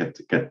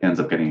 it ends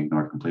up getting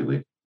ignored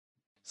completely.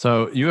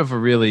 So you have a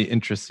really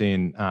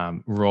interesting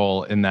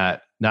role in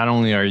that not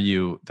only are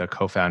you the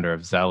co-founder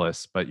of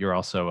Zealous, but you're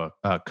also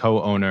a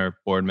co-owner,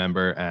 board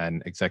member,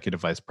 and executive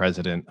vice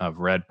president of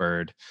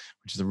Redbird,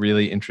 which is a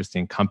really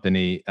interesting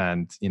company.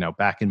 And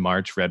back in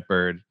March,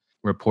 Redbird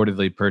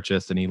reportedly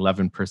purchased an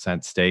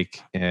 11%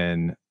 stake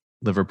in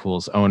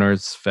Liverpool's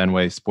owners,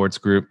 Fenway Sports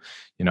Group,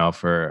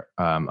 for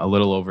a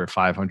little over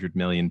 £500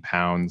 million.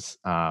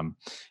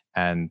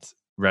 And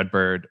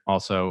Redbird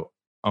also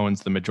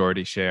owns the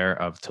majority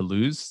share of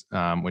Toulouse,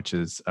 which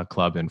is a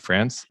club in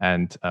France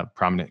and a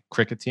prominent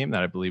cricket team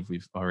that I believe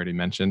we've already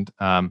mentioned.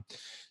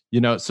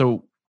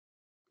 So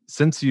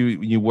since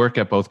you work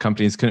at both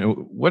companies,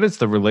 what is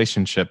the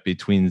relationship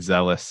between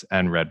Zealous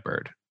and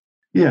Redbird?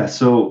 Yeah,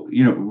 so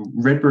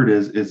Redbird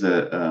is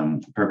a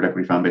private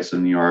equity fund based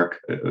in New York,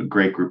 a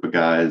great group of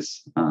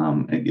guys.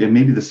 And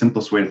maybe the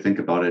simplest way to think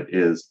about it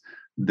is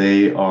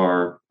they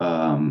are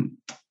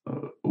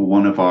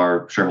one of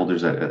our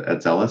shareholders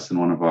at Zealous and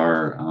one of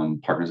our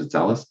partners at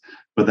Zealous,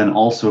 but then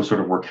also sort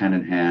of work hand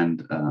in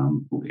hand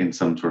in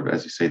some sort of,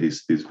 as you say,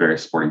 these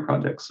various sporting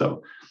projects.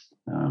 So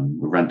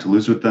we run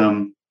Toulouse with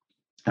them,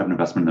 have an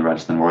investment in the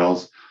Rajasthan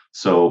Royals.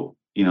 So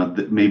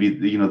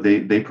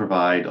they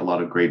provide a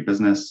lot of great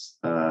business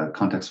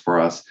context for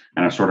us,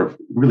 and are sort of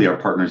really our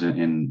partners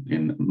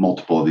in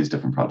multiple of these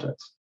different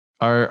projects.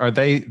 Are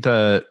they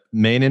the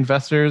main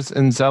investors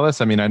in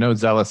Zealous? I mean, I know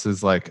Zealous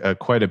is like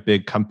quite a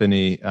big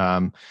company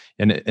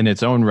in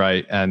its own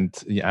right, and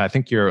I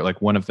think you're like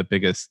one of the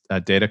biggest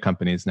data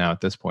companies now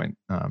at this point.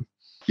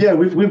 Yeah,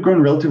 we've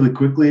grown relatively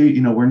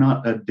quickly. We're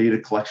not a data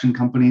collection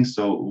company,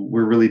 so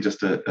we're really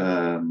just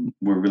we're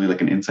really like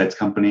an insights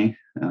company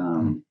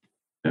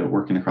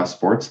working across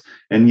sports.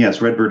 And yes,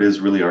 Redbird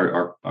is really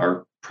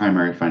our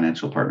primary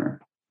financial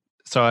partner.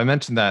 So I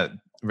mentioned that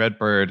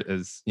Redbird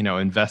is,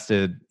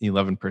 invested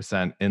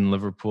 11% in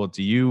Liverpool.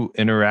 Do you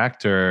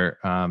interact or,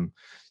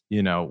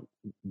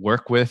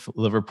 work with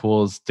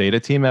Liverpool's data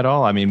team at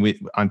all? I mean,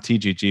 on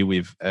TGG,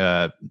 we've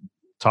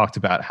talked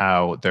about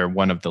how they're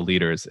one of the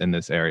leaders in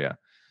this area.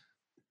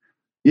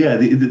 Yeah,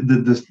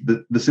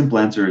 the simple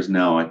answer is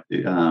no.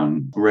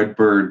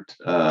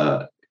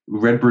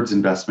 Redbird's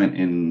investment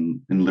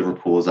in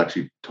Liverpool is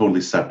actually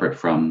totally separate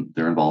from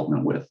their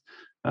involvement with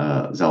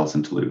Zealous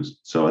and Toulouse.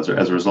 So as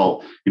a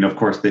result, of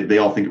course, they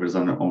all think of it as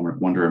under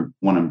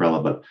one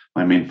umbrella, but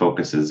my main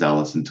focus is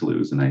Zealous and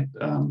Toulouse, and I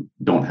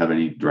don't have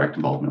any direct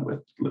involvement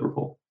with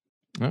Liverpool.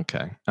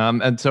 Okay.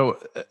 And so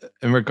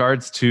in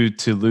regards to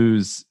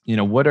Toulouse,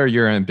 what are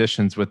your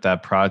ambitions with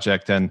that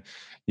project? And,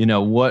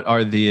 what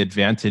are the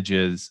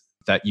advantages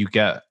that you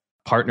get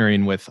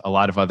partnering with a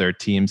lot of other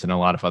teams and a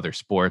lot of other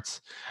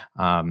sports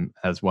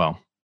as well?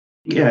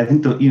 Yeah, I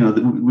think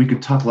we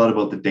could talk a lot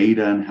about the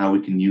data and how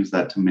we can use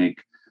that to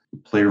make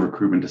player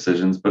recruitment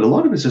decisions, but a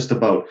lot of it's just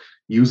about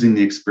using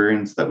the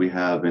experience that we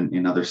have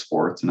in other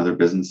sports and other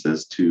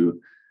businesses to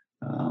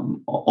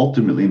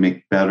ultimately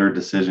make better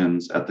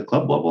decisions at the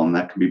club level. And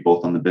that can be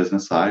both on the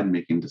business side,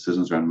 making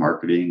decisions around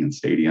marketing and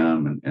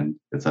stadium and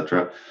et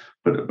cetera,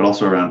 but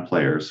also around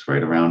players,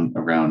 right?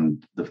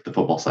 Around the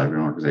football side of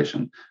an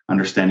organization,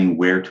 understanding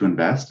where to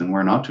invest and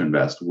where not to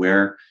invest,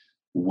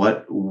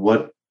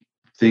 what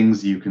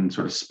things you can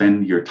sort of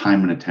spend your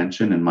time and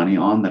attention and money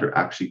on that are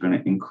actually going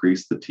to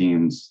increase the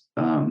team's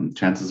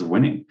chances of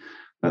winning.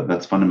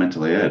 That's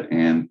fundamentally it.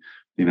 And,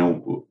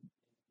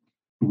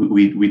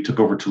 we took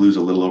over Toulouse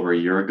a little over a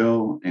year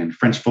ago, and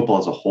French football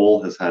as a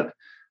whole has had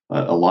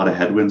a lot of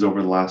headwinds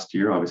over the last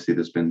year. Obviously,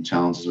 there's been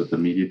challenges with the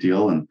media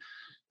deal, and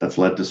that's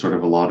led to sort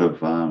of a lot of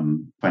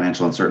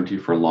financial uncertainty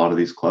for a lot of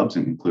these clubs,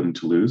 including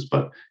Toulouse.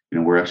 But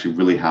we're actually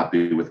really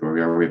happy with where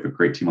we are. We have a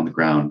great team on the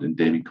ground, and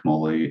Damien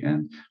Camoli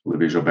and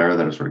Olivier Jobert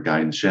that are sort of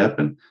guiding the ship,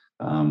 and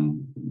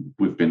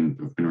we've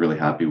been really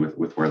happy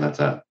with where that's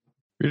at.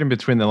 Reading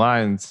between the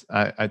lines,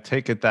 I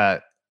take it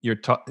that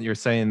you're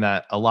saying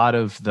that a lot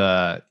of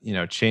the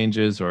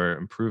changes or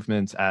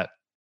improvements at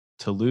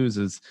Toulouse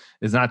is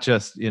not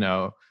just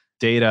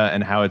data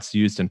and how it's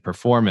used in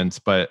performance,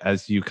 but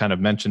as you kind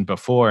of mentioned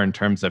before, in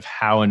terms of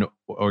how an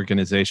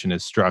organization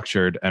is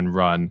structured and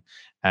run,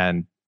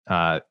 and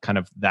kind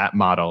of that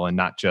model, and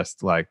not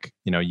just like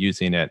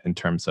using it in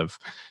terms of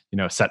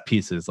set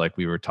pieces like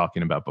we were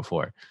talking about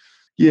before.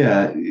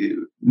 Yeah,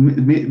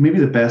 maybe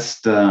the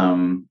best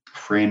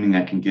framing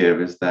I can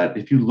give is that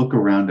if you look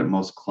around at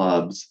most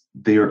clubs,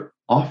 they are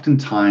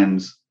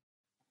oftentimes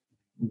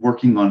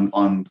working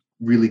on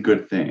really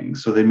good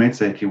things. So they might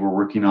say, okay, we're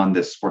working on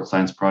this sports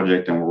science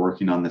project and we're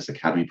working on this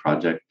academy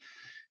project.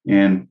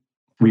 And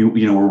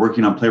we're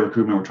working on player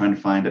recruitment. We're trying to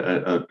find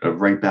a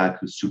right back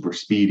who's super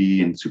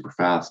speedy and super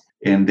fast.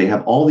 And they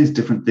have all these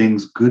different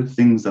things, good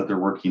things that they're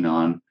working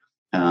on,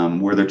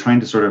 where they're trying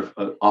to sort of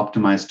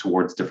optimize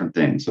towards different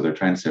things. So they're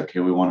trying to say,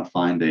 okay, we want to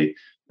find a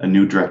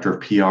new director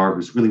of PR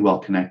who's really well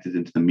connected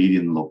into the media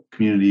and the local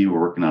community. We're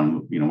working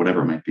on,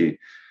 whatever it might be.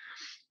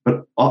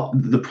 But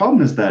the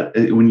problem is that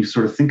when you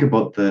sort of think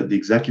about the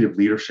executive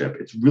leadership,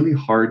 it's really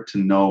hard to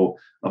know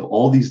of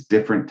all these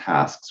different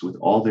tasks with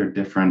all their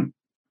different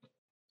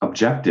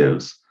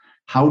objectives,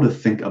 how to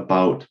think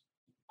about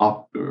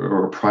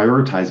or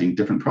prioritizing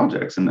different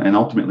projects and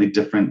ultimately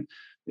different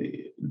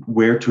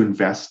where to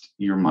invest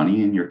your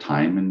money and your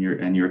time and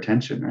your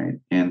attention, right?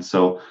 And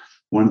so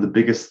one of the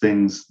biggest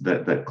things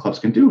that clubs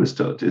can do is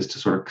to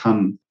sort of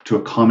come to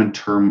a common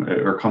term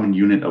or common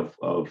unit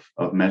of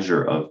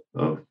measure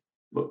of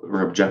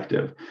or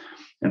objective.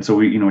 And so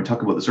we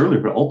talked about this earlier,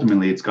 but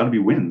ultimately it's got to be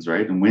wins,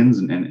 right? And wins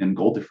and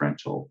goal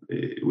differential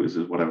is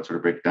what I would sort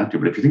of break it down to.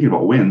 But if you're thinking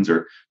about wins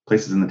or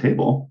places in the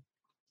table,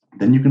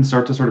 then you can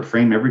start to sort of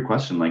frame every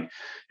question. Like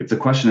if the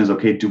question is,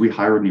 okay, do we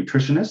hire a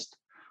nutritionist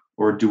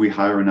or do we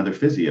hire another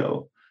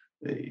physio?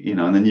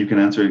 And then you can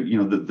answer,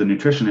 the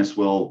nutritionist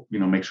will,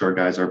 make sure our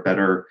guys are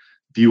better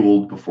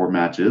fueled before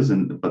matches,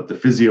 but the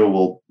physio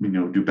will,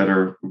 do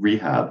better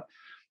rehab.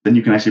 Then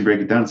you can actually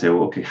break it down and say,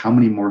 well, okay, how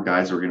many more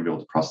guys are going to be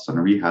able to process on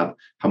a rehab?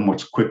 How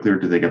much quicker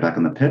do they get back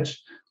on the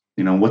pitch?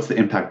 What's the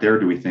impact there,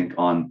 do we think,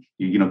 on,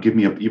 give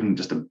me even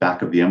just a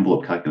back of the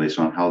envelope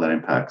calculation on how that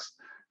impacts,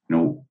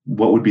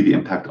 what would be the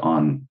impact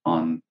on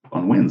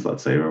wins,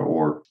 let's say,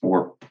 or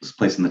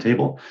place in the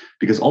table?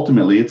 Because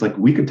ultimately it's like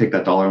we could take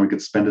that dollar and we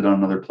could spend it on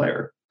another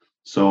player.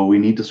 So we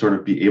need to sort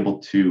of be able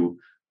to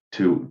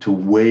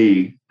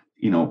weigh,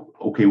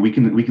 okay, we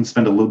can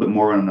spend a little bit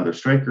more on another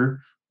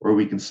striker, or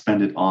we can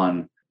spend it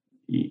on,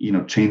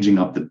 changing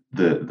up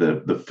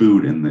the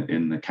food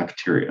in the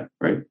cafeteria,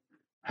 right?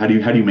 How do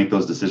you make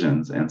those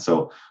decisions? And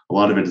so a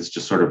lot of it is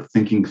just sort of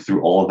thinking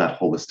through all of that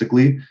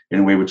holistically in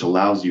a way which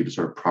allows you to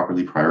sort of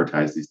properly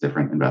prioritize these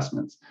different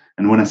investments.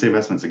 And when I say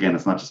investments, again,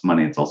 it's not just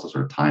money, it's also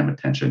sort of time,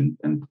 attention,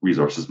 and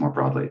resources more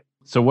broadly.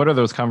 So what are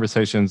those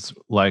conversations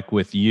like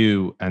with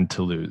you and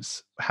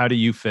Toulouse? How do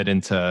you fit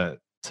into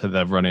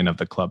the running of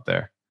the club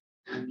there?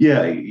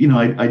 Yeah,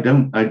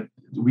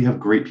 we have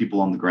great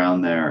people on the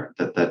ground there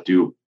that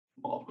do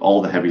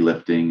all the heavy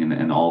lifting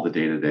and all the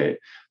day-to-day.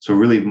 So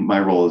really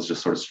my role is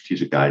just sort of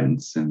strategic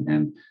guidance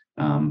and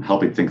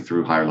helping think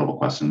through higher level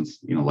questions,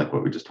 like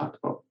what we just talked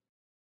about.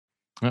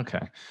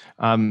 Okay.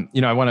 I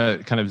want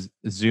to kind of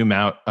zoom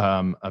out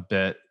a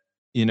bit,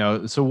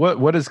 so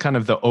what is kind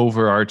of the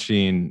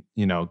overarching,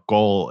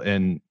 goal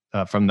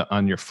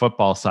on your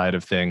football side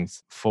of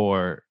things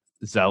for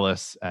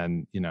Zealous,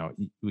 and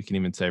we can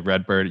even say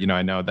Redbird.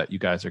 I know that you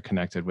guys are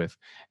connected with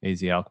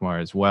AZ Alkmaar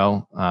as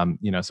well.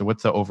 So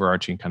what's the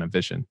overarching kind of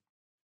vision?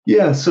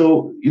 Yeah,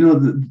 so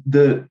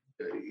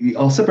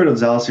I'll separate out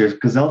Zealous here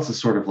because Zealous is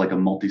sort of like a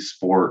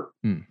multi-sport.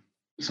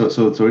 So its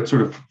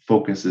sort of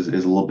focus is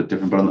a little bit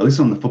different. But at least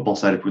on the football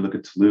side, if we look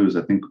at Toulouse,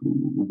 I think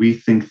we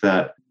think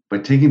that by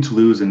taking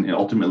Toulouse, and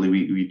ultimately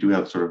we do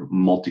have sort of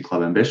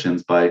multi-club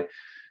ambitions by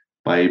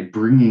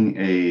bringing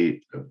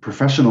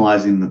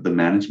professionalizing the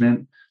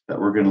management, that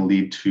were going to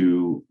lead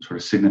to sort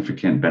of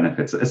significant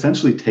benefits.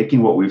 Essentially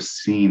taking what we've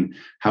seen,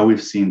 how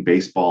we've seen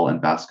baseball and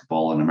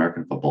basketball and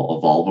American football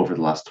evolve over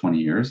the last 20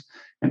 years,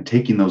 and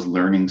taking those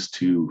learnings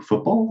to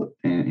football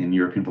and in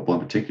European football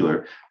in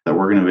particular, that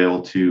we're going to be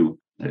able to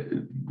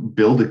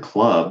build a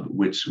club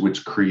which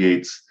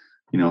creates,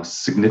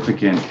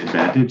 significant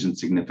advantage and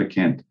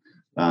significant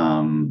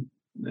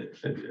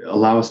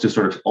allow us to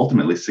sort of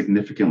ultimately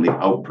significantly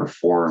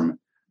outperform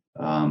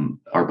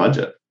our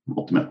budget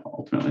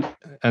ultimately.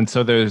 And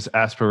so there's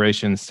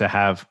aspirations to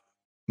have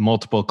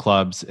multiple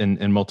clubs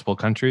in multiple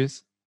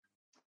countries.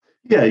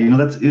 Yeah,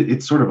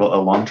 it's sort of a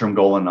long-term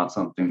goal and not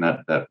something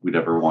that we'd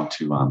ever want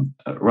to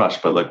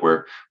rush. But like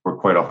we're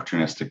quite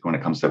opportunistic when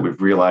it comes to that.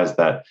 We've realized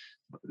that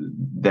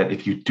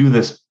if you do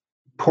this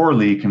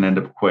poorly, you can end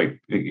up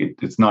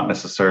it's not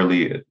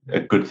necessarily a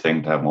good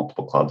thing to have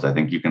multiple clubs. I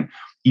think you can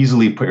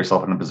easily put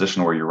yourself in a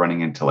position where you're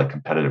running into like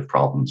competitive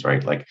problems,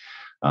 right? Like,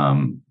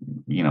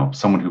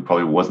 someone who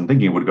probably wasn't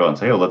thinking would go and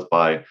say, "Oh, let's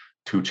buy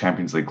 2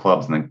 Champions League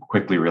clubs," and then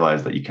quickly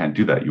realize that you can't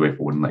do that. UEFA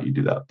wouldn't let you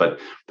do that. But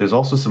there's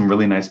also some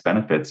really nice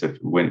benefits if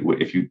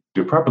you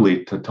do it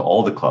properly to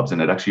all the clubs,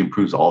 and it actually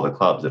improves all the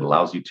clubs. It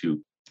allows you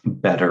to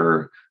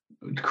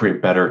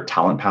create better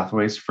talent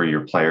pathways for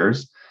your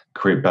players,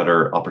 create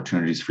better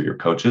opportunities for your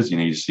coaches.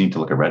 You just need to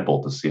look at Red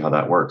Bull to see how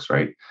that works,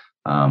 right?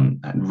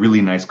 And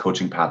really nice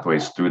coaching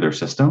pathways through their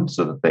system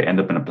so that they end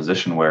up in a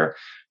position where,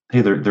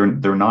 hey,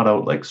 they're not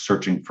out like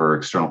searching for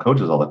external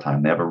coaches all the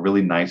time. They have a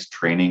really nice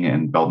training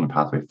and development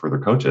pathway for their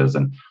coaches,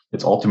 and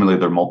it's ultimately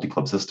their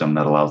multi-club system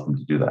that allows them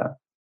to do that.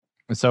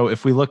 So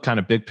if we look kind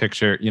of big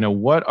picture,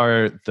 what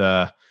are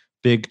the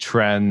big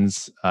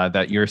trends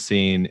that you're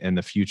seeing in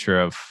the future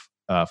of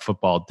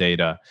football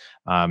data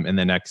in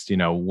the next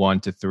 1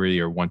 to 3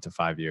 or 1 to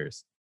 5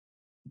 years?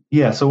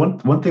 Yeah. So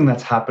one thing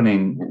that's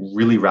happening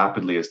really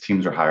rapidly is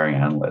teams are hiring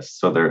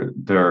analysts. So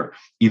they're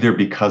either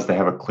because they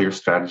have a clear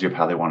strategy of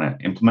how they want to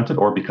implement it,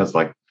 or because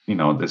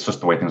it's just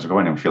the way things are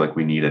going and we feel like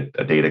we need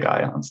a data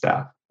guy on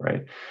staff,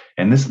 right?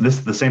 And this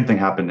the same thing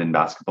happened in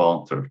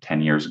basketball sort of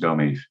 10 years ago,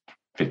 maybe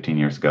 15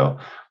 years ago.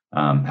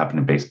 Happened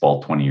in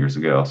baseball 20 years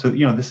ago. So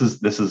this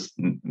is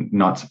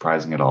not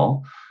surprising at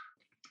all.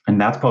 And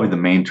that's probably the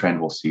main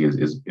trend we'll see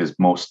is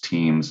most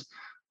teams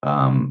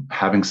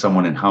having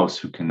someone in-house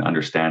who can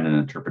understand and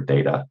interpret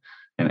data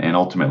and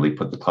ultimately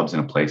put the clubs in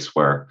a place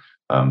where,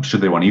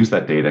 should they want to use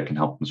that data, can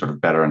help them sort of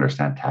better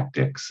understand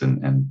tactics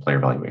and player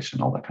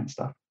evaluation, all that kind of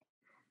stuff.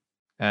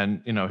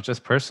 And,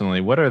 just personally,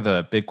 what are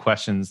the big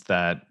questions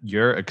that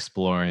you're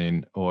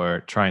exploring or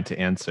trying to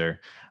answer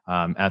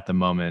at the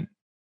moment?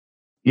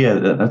 Yeah,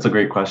 that's a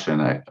great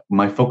question.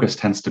 My focus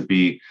tends to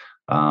be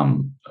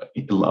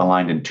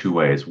aligned in 2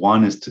 ways.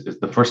 One is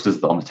the first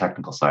is on the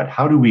technical side.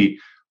 How do we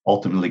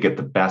ultimately get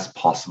the best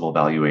possible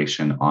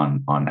valuation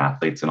on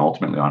athletes and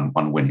ultimately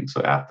on winning?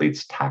 So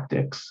athletes,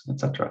 tactics,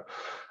 etc.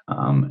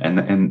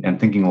 And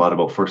thinking a lot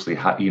about firstly,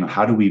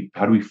 how do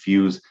we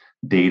fuse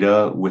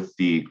data with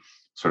the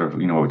sort of,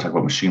 when we talk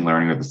about machine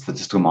learning or the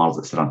statistical models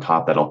that sit on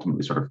top that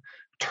ultimately sort of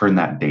turn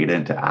that data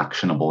into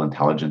actionable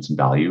intelligence and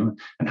value?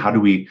 And how do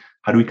we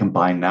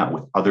combine that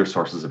with other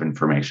sources of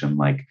information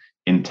like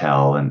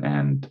intel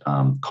and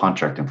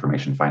contract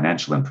information,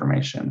 financial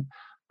information,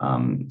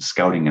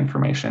 scouting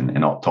information, and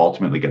to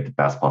ultimately get the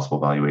best possible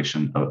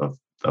valuation of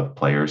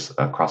players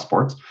across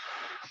sports?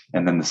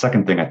 And then the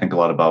second thing I think a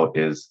lot about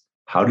is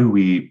how do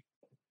we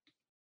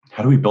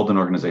build an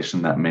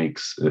organization that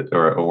makes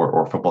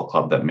or football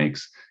club that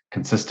makes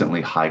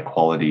consistently high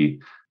quality,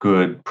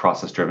 good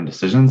process-driven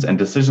decisions, and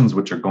decisions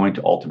which are going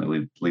to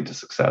ultimately lead to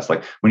success.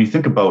 Like when you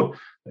think about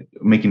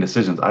making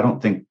decisions, I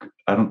don't think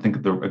a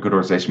good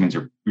organization means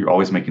you're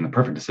always making the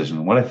perfect decision.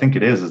 And what I think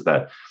it is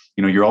that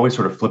you're always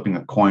sort of flipping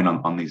a coin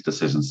on these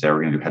decisions. Say we're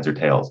going to do heads or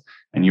tails,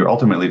 and you're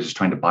ultimately just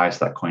trying to bias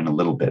that coin a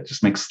little bit.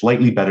 Just make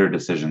slightly better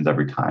decisions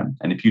every time.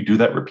 And if you do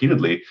that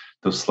repeatedly,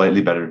 those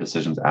slightly better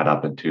decisions add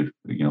up into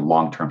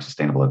long-term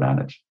sustainable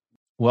advantage.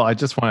 Well, I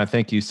just want to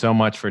thank you so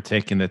much for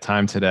taking the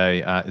time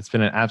today. It's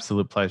been an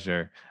absolute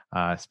pleasure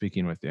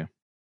speaking with you.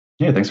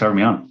 Yeah, thanks for having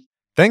me on.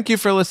 Thank you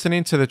for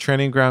listening to the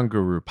Training Ground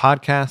Guru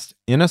podcast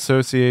in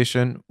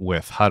association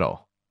with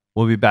Huddle.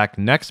 We'll be back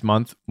next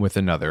month with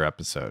another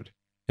episode.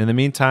 In the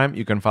meantime,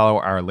 you can follow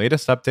our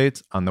latest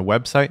updates on the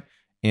website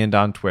and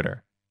on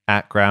Twitter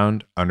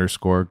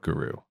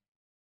 @ground_guru.